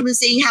restroom and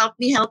saying, help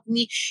me, help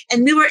me.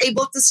 And we were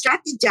able to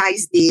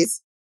strategize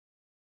this.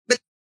 But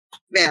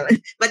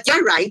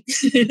you're right.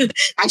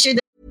 I should.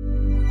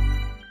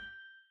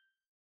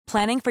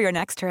 Planning for your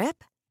next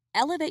trip?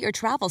 Elevate your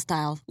travel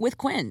style with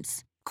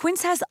Quince.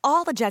 Quince has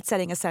all the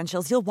jet-setting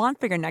essentials you'll want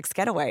for your next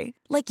getaway,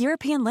 like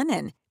European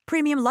linen,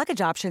 premium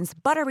luggage options,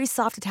 buttery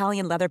soft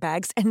Italian leather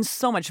bags, and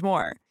so much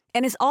more.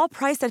 And is all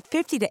priced at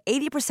 50 to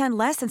 80%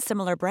 less than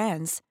similar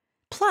brands.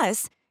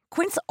 Plus,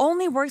 Quince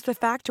only works with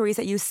factories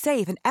that use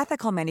safe and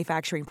ethical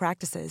manufacturing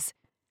practices.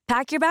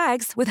 Pack your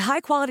bags with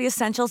high-quality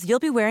essentials you'll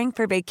be wearing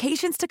for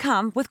vacations to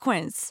come with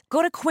Quince.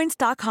 Go to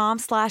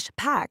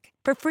quince.com/pack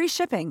for free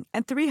shipping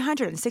and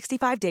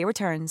 365-day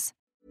returns.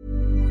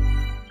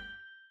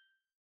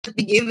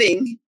 Be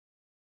giving.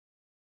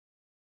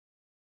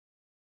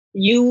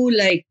 You,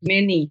 like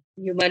many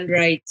human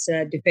rights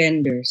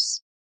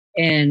defenders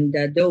and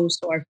those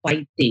who are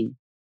fighting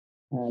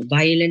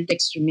violent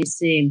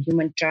extremism,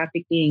 human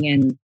trafficking,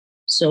 and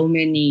so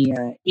many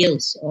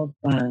ills of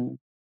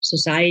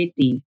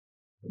society,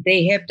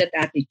 they have that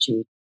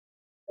attitude.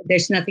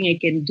 There's nothing I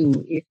can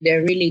do. If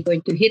they're really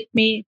going to hit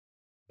me,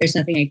 there's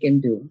nothing I can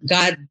do.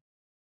 God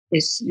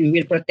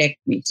will protect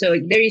me. So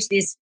there is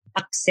this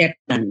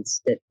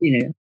acceptance that,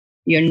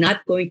 you're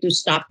not going to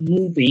stop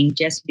moving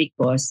just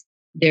because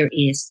there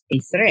is a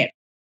threat.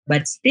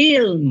 But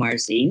still,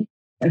 Marcy,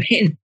 I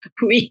mean,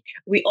 we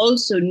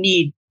also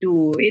need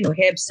to,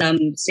 have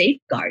some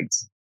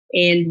safeguards.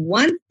 And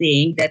one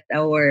thing that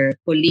our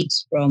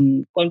colleagues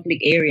from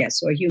conflict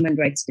areas or human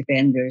rights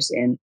defenders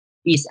and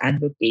peace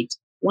advocates,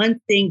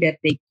 one thing that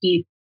they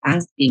keep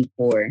asking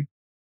for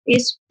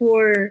is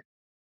for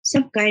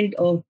some kind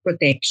of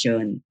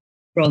protection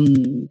from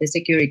the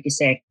security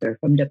sector,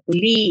 from the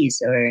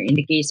police, or in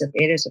the case of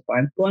areas of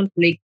armed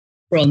conflict,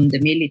 from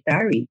the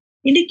military.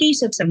 In the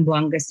case of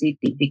Zamboanga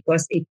City,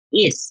 because it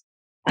is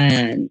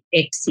an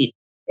exit,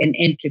 an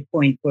entry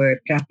point for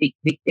traffic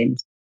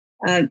victims,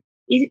 are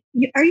you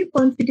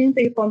confident,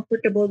 are you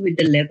comfortable with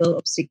the level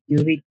of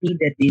security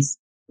that is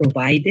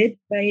provided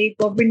by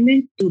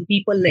government to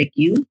people like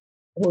you,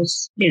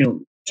 who's,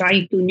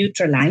 trying to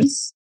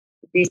neutralize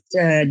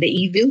the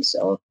evils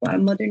of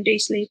modern day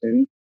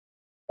slavery?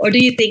 Or do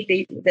you think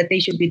that they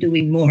should be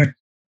doing more?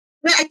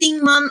 Well, I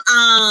think, Mom,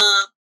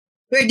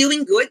 we're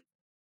doing good.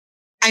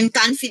 I'm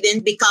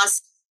confident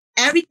because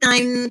every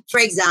time, for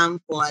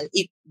example,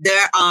 if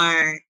there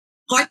are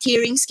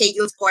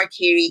scheduled court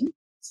hearing,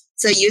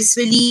 so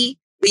usually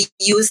we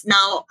use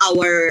now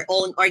our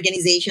own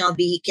organizational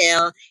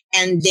vehicle,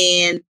 and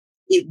then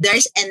if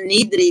there's a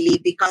need really,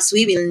 because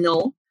we will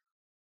know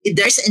if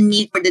there's a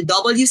need for the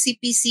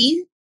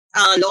WCPC,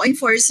 law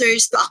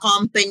enforcers to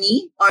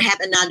accompany or have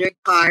another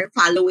car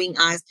following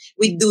us,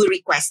 we do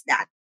request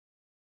that.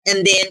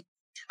 And then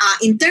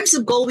in terms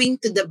of going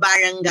to the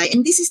barangay,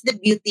 and this is the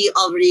beauty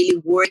of really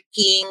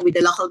working with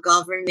the local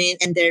government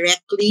and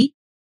directly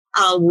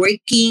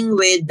working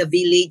with the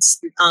village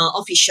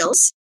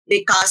officials,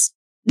 because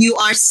you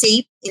are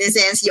safe, in a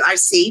sense, you are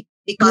safe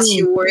because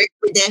you work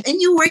with them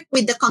and you work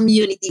with the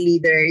community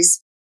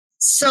leaders.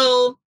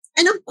 So,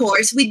 and of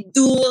course, we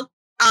do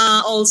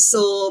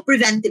also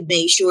preventive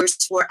measures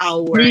for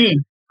our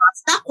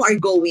staff who are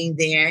going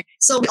there.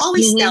 So we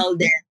always tell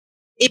them,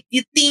 if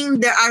you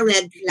think there are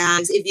red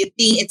flags, if you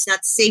think it's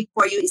not safe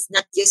for you, it's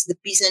not just the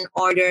peace and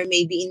order,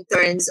 maybe in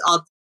terms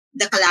of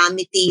the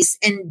calamities,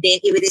 and then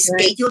if it is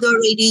scheduled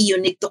already, you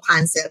need to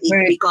cancel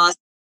it because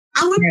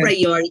our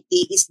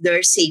priority is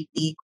their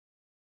safety.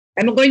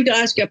 I'm going to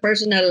ask you a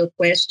personal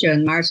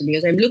question, Marcy,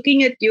 because I'm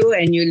looking at you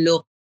and you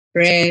look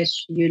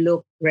fresh, you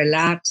look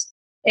relaxed,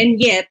 and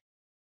yet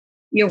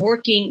you're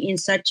working in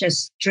such a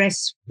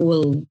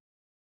stressful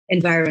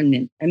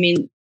environment. I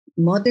mean,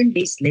 modern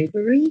day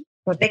slavery,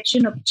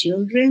 protection of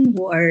children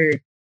who are,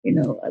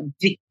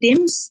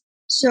 victims.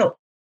 So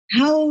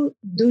how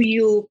do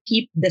you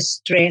keep the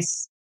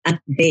stress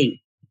at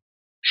bay?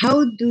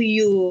 How do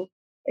you,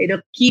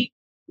 keep,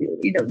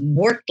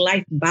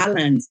 work-life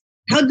balance?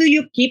 How do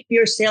you keep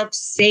yourself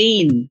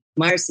sane,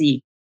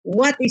 Marcy?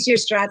 What is your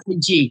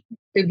strategy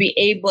to be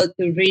able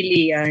to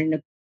really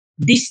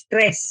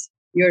distress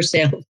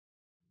yourself?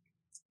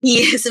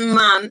 Yes,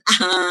 ma'am.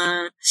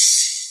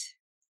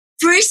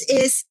 First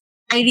is,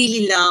 I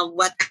really love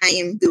what I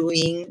am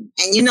doing.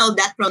 And you know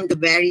that from the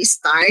very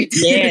start.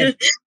 Yes.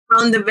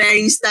 From the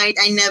very start,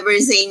 I never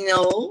say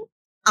no.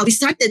 We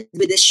started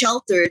with a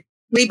shelter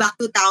way back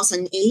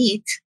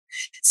 2008.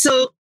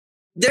 So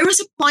there was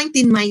a point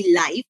in my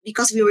life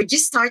because we were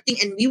just starting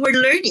and we were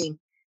learning.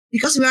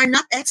 Because we are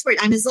not expert.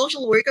 I'm a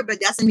social worker, but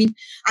that doesn't mean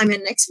I'm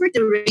an expert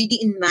already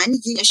in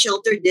managing a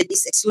shelter that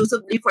is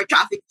exclusively for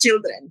trafficked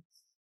children.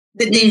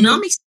 The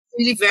dynamics is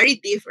really very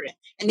different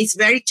and it's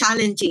very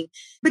challenging.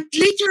 But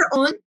later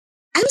on,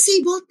 I was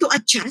able to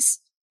adjust,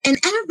 and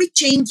every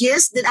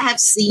changes that I have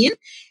seen,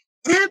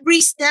 every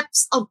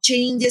steps of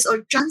changes or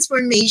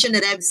transformation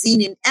that I've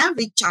seen in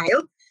every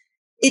child,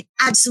 it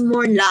adds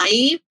more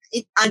life.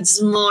 It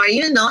adds more,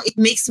 it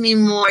makes me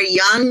more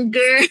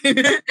younger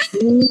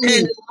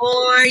and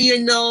more,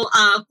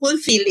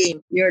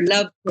 fulfilling. Your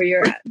love for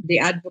the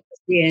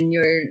advocacy and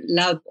your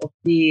love of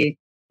the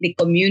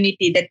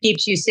community that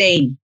keeps you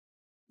sane.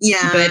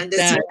 Yeah, but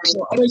that's right.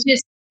 So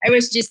I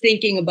was just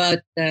thinking about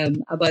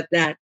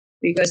that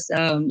because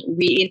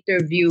we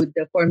interviewed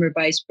the former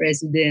Vice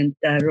President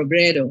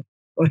Robredo,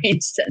 for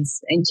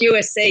instance, and she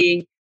was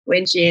saying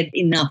when she had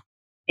enough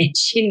and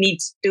she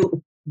needs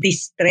to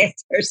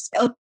distress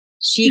herself,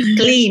 she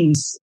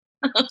cleans.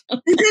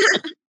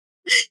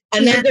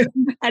 another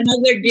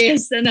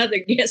guest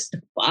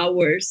of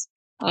ours.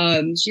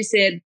 She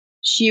said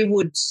she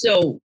would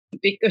sew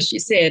because she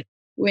said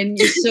when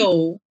you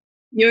sew,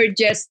 you're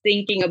just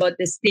thinking about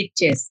the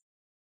stitches.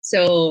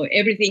 So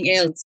everything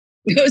else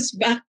goes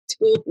back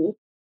to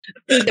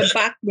the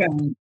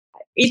background.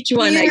 Each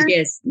one, I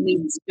guess,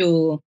 needs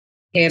to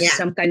have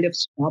some kind of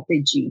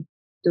strategy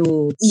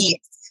to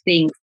keep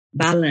things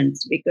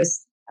balanced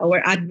because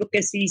our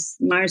advocacies,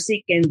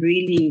 Marcy, can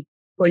really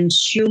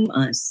consume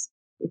us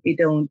if you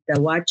don't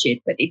watch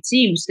it. But it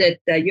seems that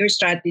your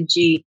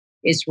strategy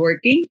is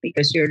working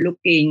because you're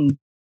looking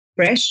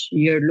fresh,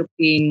 you're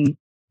looking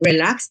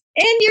relaxed,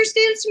 and you're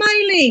still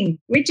smiling,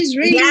 which is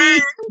really...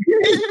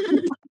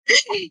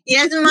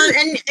 Yes,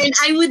 ma'am. And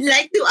I would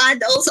like to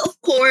add also, of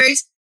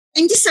course,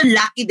 I'm just so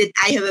lucky that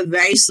I have a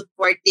very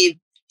supportive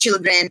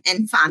children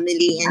and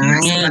family and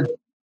husband.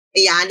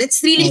 Yeah,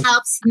 that's really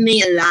helps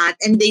me a lot,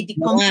 and they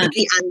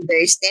completely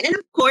understand. And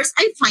of course,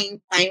 I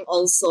find time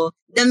also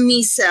the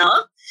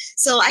myself.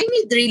 So I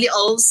need really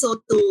also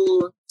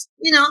to,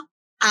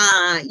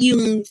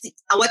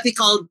 what we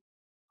call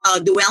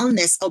the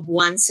wellness of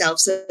oneself,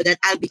 so that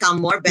I'll become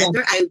more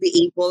better. I'll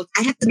be able.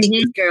 I have to take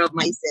good care of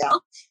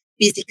myself,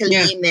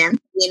 physically, mentally,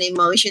 and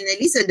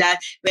emotionally, so that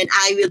when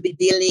I will be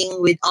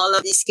dealing with all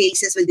of these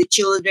cases with the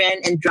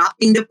children and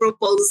dropping the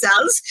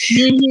proposals,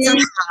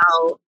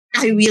 somehow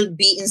I will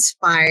be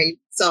inspired.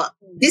 So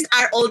these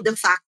are all the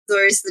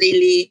factors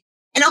really.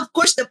 And of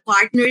course, the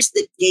partners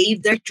that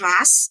gave their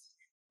trust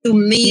to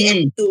me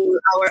and to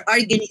our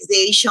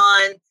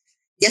organization,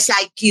 just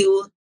like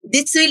you,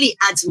 this really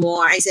adds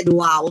more. I said,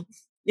 wow,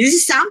 this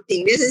is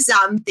something.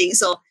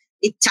 So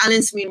it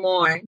challenged me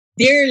more.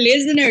 Dear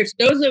listeners,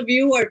 those of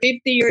you who are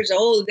 50 years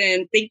old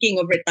and thinking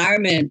of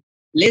retirement,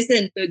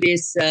 listen to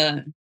this.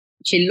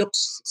 She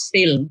looks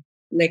still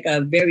like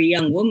a very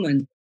young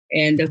woman,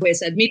 and who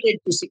has admitted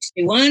to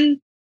 61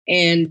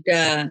 and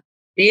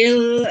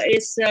still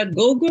is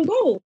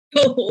go.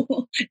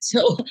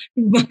 So,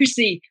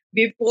 Marcy,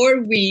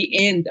 before we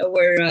end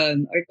our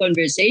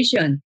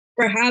conversation,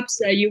 perhaps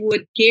you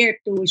would care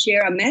to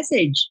share a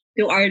message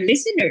to our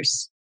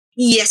listeners.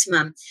 Yes,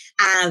 ma'am.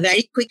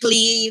 Very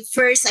quickly,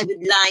 first, I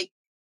would like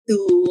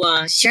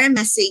to share a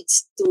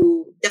message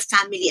to the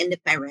family and the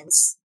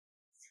parents,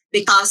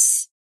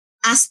 because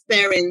as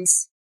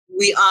parents,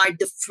 we are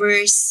the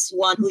first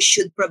one who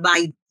should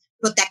provide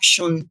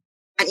protection,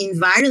 an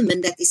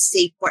environment that is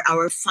safe for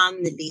our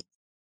family.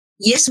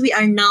 Yes, we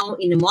are now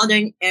in a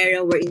modern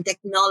era wherein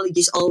technology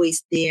is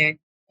always there.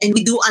 And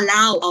we do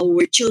allow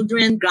our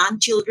children,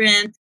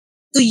 grandchildren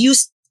to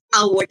use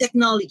our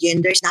technology,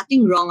 and there's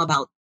nothing wrong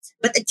about it.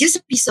 But just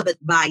a piece of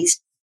advice,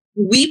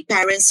 we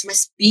parents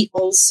must be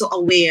also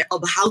aware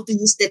of how to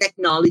use the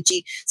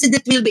technology so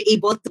that we'll be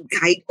able to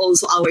guide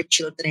also our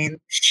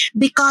children.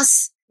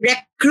 Because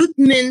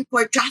recruitment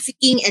for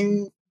trafficking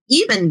and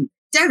even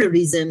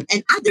terrorism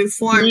and other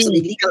forms of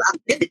illegal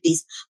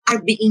activities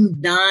are being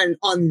done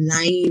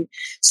online.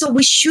 So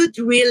we should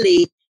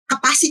really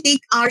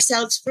capacitate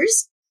ourselves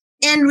first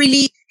and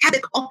really have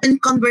an open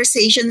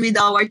conversation with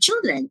our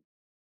children.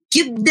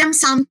 Give them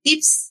some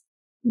tips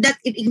that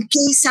in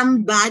case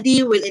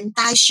somebody will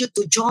entice you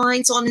to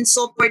join, so on and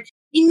so forth,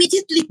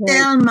 immediately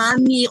tell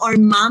mommy or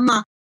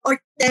mama or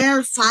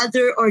tell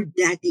father or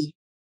daddy.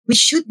 We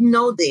should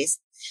know this.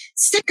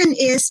 Second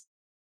is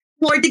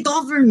for the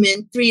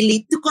government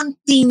really to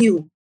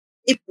continue.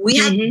 If we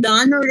have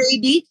done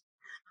already,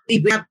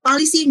 if we have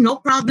policy, no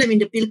problem. In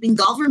the Philippine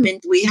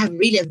government, we have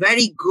really a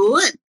very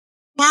good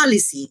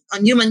policy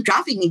on human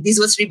trafficking. This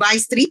was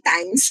revised 3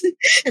 times.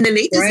 And the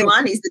latest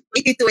one is the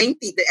 2020,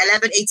 the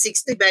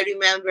 11860, if I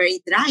remember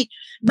it right.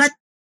 But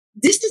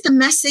this is the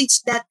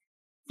message that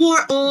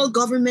for all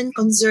government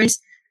concerns,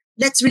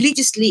 let's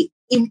religiously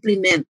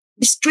implement,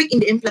 be strict in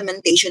the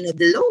implementation of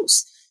the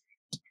laws.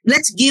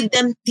 Let's give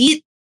them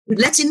teeth.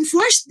 Let's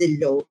enforce the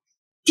law.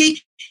 Okay?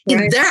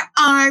 If there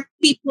are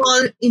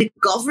people in the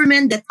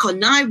government that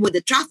connive with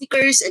the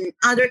traffickers and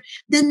other,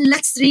 then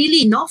let's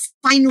really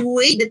find a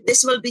way that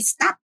this will be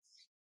stopped.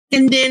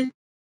 And then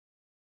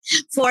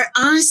for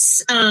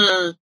us,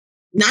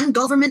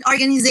 non-government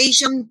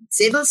organizations,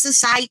 civil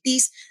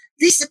societies,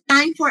 this is a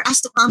time for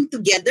us to come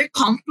together,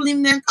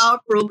 complement our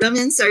program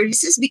and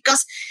services,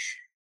 because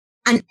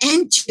one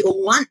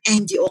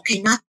NGO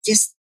cannot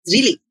just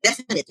really,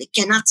 definitely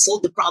cannot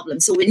solve the problem.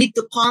 So we need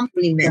to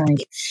complement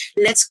it.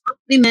 Let's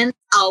complement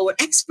our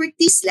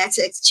expertise. Let's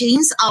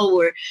exchange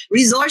our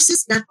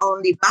resources, not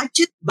only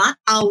budget, but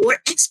our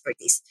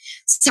expertise.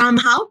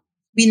 Somehow,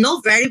 we know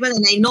very well,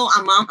 and I know,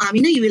 Ma'am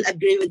Amina, you will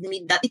agree with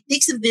me, that it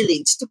takes a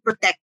village to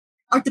protect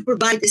or to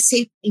provide a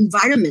safe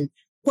environment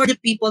for the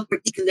people,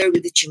 particularly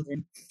with the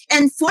children.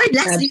 And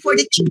lastly, for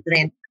the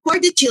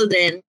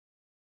children,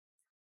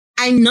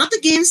 I'm not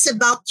against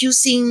about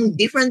using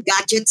different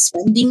gadgets,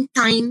 spending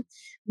time,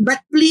 but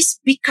please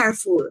be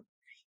careful.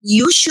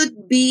 You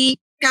should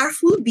be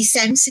careful, be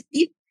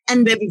sensitive,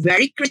 and be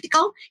very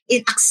critical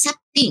in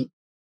accepting.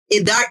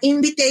 If there are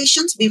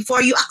invitations,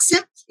 before you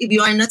accept, if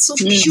you are not so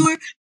sure,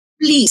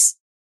 please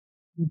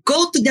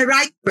go to the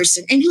right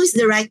person. And who is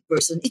the right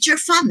person? It's your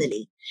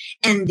family.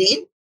 And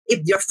then,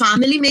 if your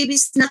family maybe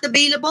is not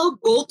available,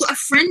 go to a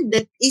friend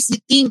that is you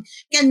think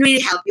can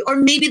really help you, or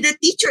maybe the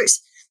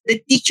teachers. The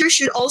teacher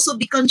should also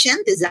be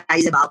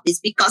conscientized about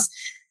this, because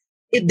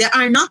if they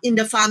are not in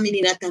the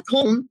family, not at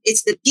home,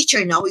 it's the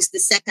teacher now is the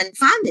second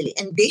family.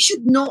 And they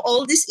should know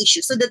all these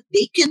issues so that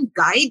they can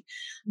guide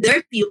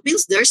their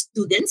pupils, their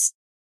students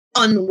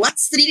on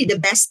what's really the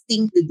best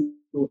thing to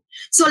do.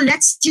 So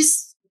let's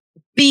just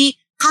be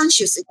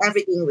conscious in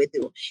everything we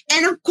do.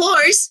 And of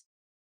course,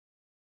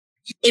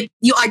 if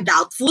you are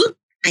doubtful,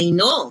 I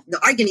know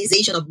the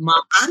organization of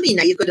Ma'am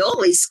Amina, you could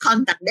always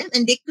contact them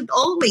and they could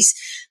always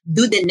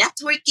do the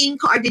networking,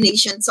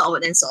 coordination, so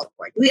on and so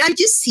forth. We are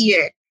just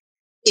here,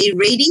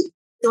 ready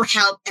to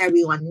help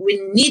everyone. We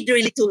need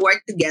really to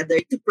work together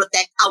to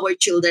protect our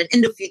children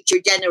and the future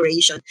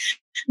generation,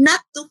 not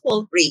to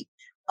fall prey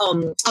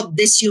of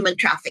this human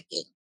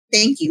trafficking.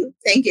 Thank you.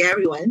 Thank you,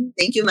 everyone.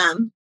 Thank you,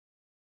 ma'am.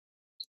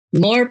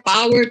 More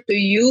power to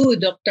you,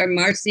 Dr.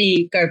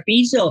 Marcy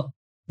Carpizo.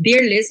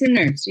 Dear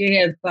listeners, you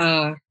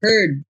have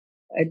heard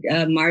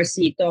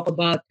Marcy talk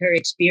about her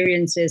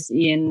experiences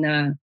in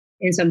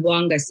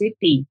Zamboanga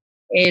City.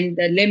 And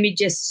let me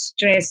just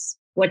stress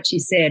what she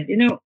said. You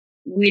know,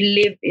 we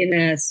live in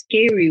a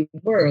scary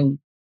world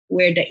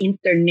where the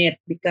internet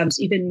becomes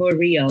even more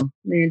real.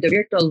 The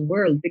virtual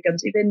world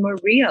becomes even more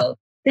real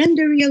than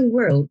the real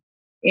world.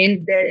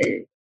 And,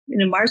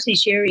 Marcy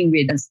sharing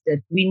with us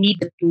that we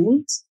need the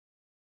tools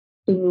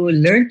to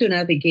learn to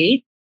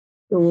navigate,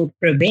 to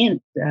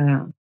prevent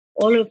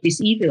all of these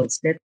evils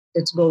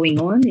that's going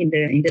on in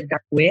the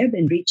dark web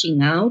and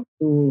reaching out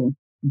to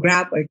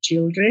grab our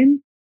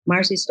children.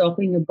 Marcy's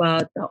talking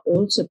about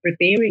also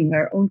preparing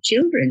our own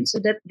children so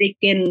that they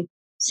can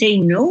say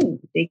no,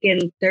 they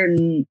can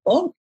turn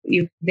off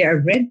if there are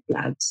red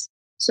flags.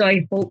 So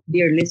I hope,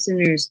 dear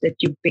listeners, that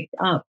you picked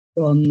up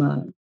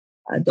from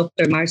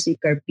Dr. Marcy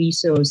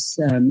Carpizo's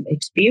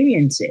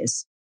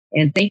experiences.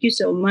 And thank you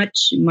so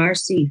much,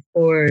 Marcy,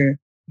 for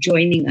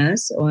joining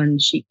us on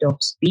She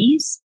Talks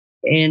Peace.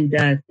 And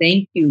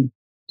thank you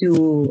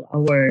to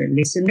our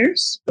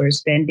listeners for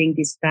spending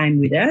this time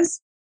with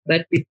us.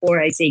 But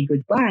before I say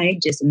goodbye,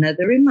 just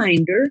another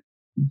reminder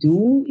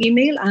do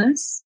email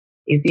us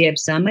if you have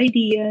some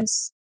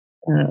ideas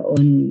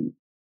on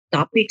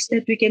topics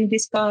that we can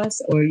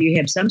discuss, or you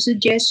have some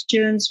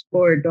suggestions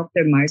for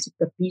Dr.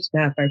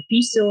 Marcelina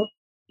Carpizo.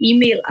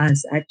 Email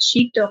us at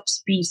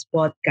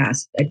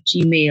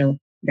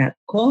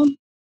shetalkspeacepodcast@gmail.com,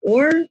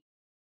 or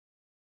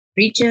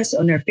reach us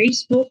on our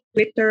Facebook,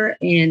 Twitter,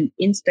 and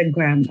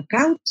Instagram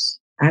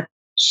accounts at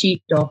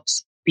She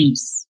Talks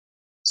Peace.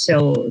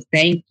 So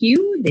thank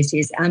you. This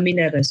is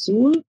Amina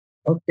Rasul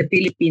of the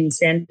Philippine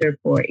Center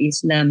for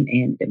Islam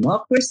and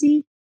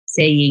Democracy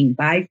saying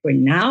bye for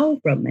now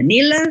from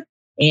Manila,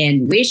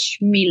 and wish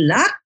me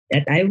luck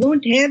that I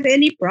won't have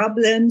any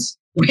problems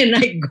when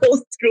I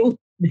go through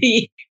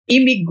the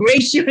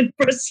immigration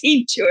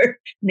procedure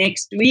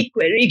next week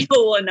when we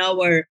go on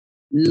our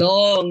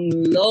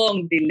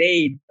long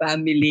delayed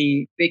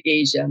family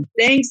vacation.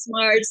 Thanks,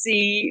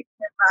 Marcy.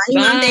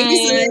 Bye. Thank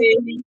you so much.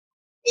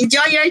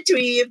 Enjoy your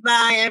trip.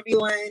 Bye,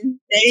 everyone.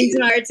 Thanks,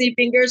 Marcy.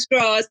 Fingers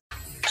crossed.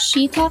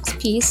 She Talks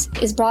Peace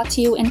is brought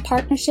to you in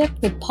partnership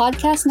with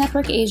Podcast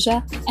Network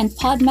Asia and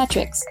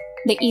Podmetrics,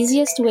 the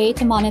easiest way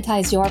to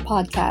monetize your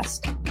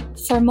podcast.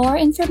 For more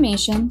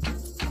information,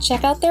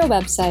 check out their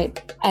website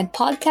at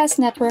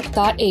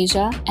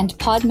podcastnetwork.asia and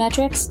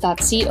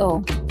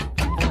podmetrics.co.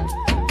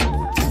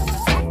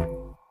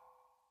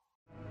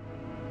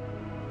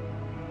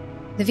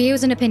 The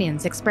views and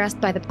opinions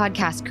expressed by the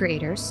podcast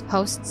creators,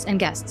 hosts, and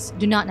guests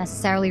do not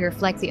necessarily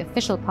reflect the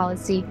official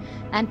policy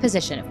and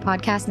position of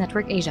Podcast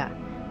Network Asia,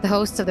 the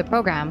hosts of the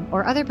program,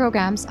 or other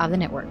programs of the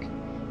network.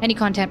 Any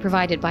content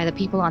provided by the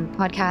people on the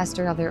podcast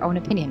are of their own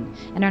opinion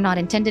and are not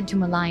intended to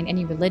malign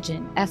any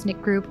religion, ethnic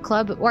group,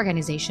 club,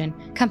 organization,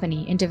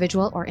 company,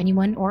 individual, or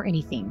anyone or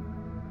anything.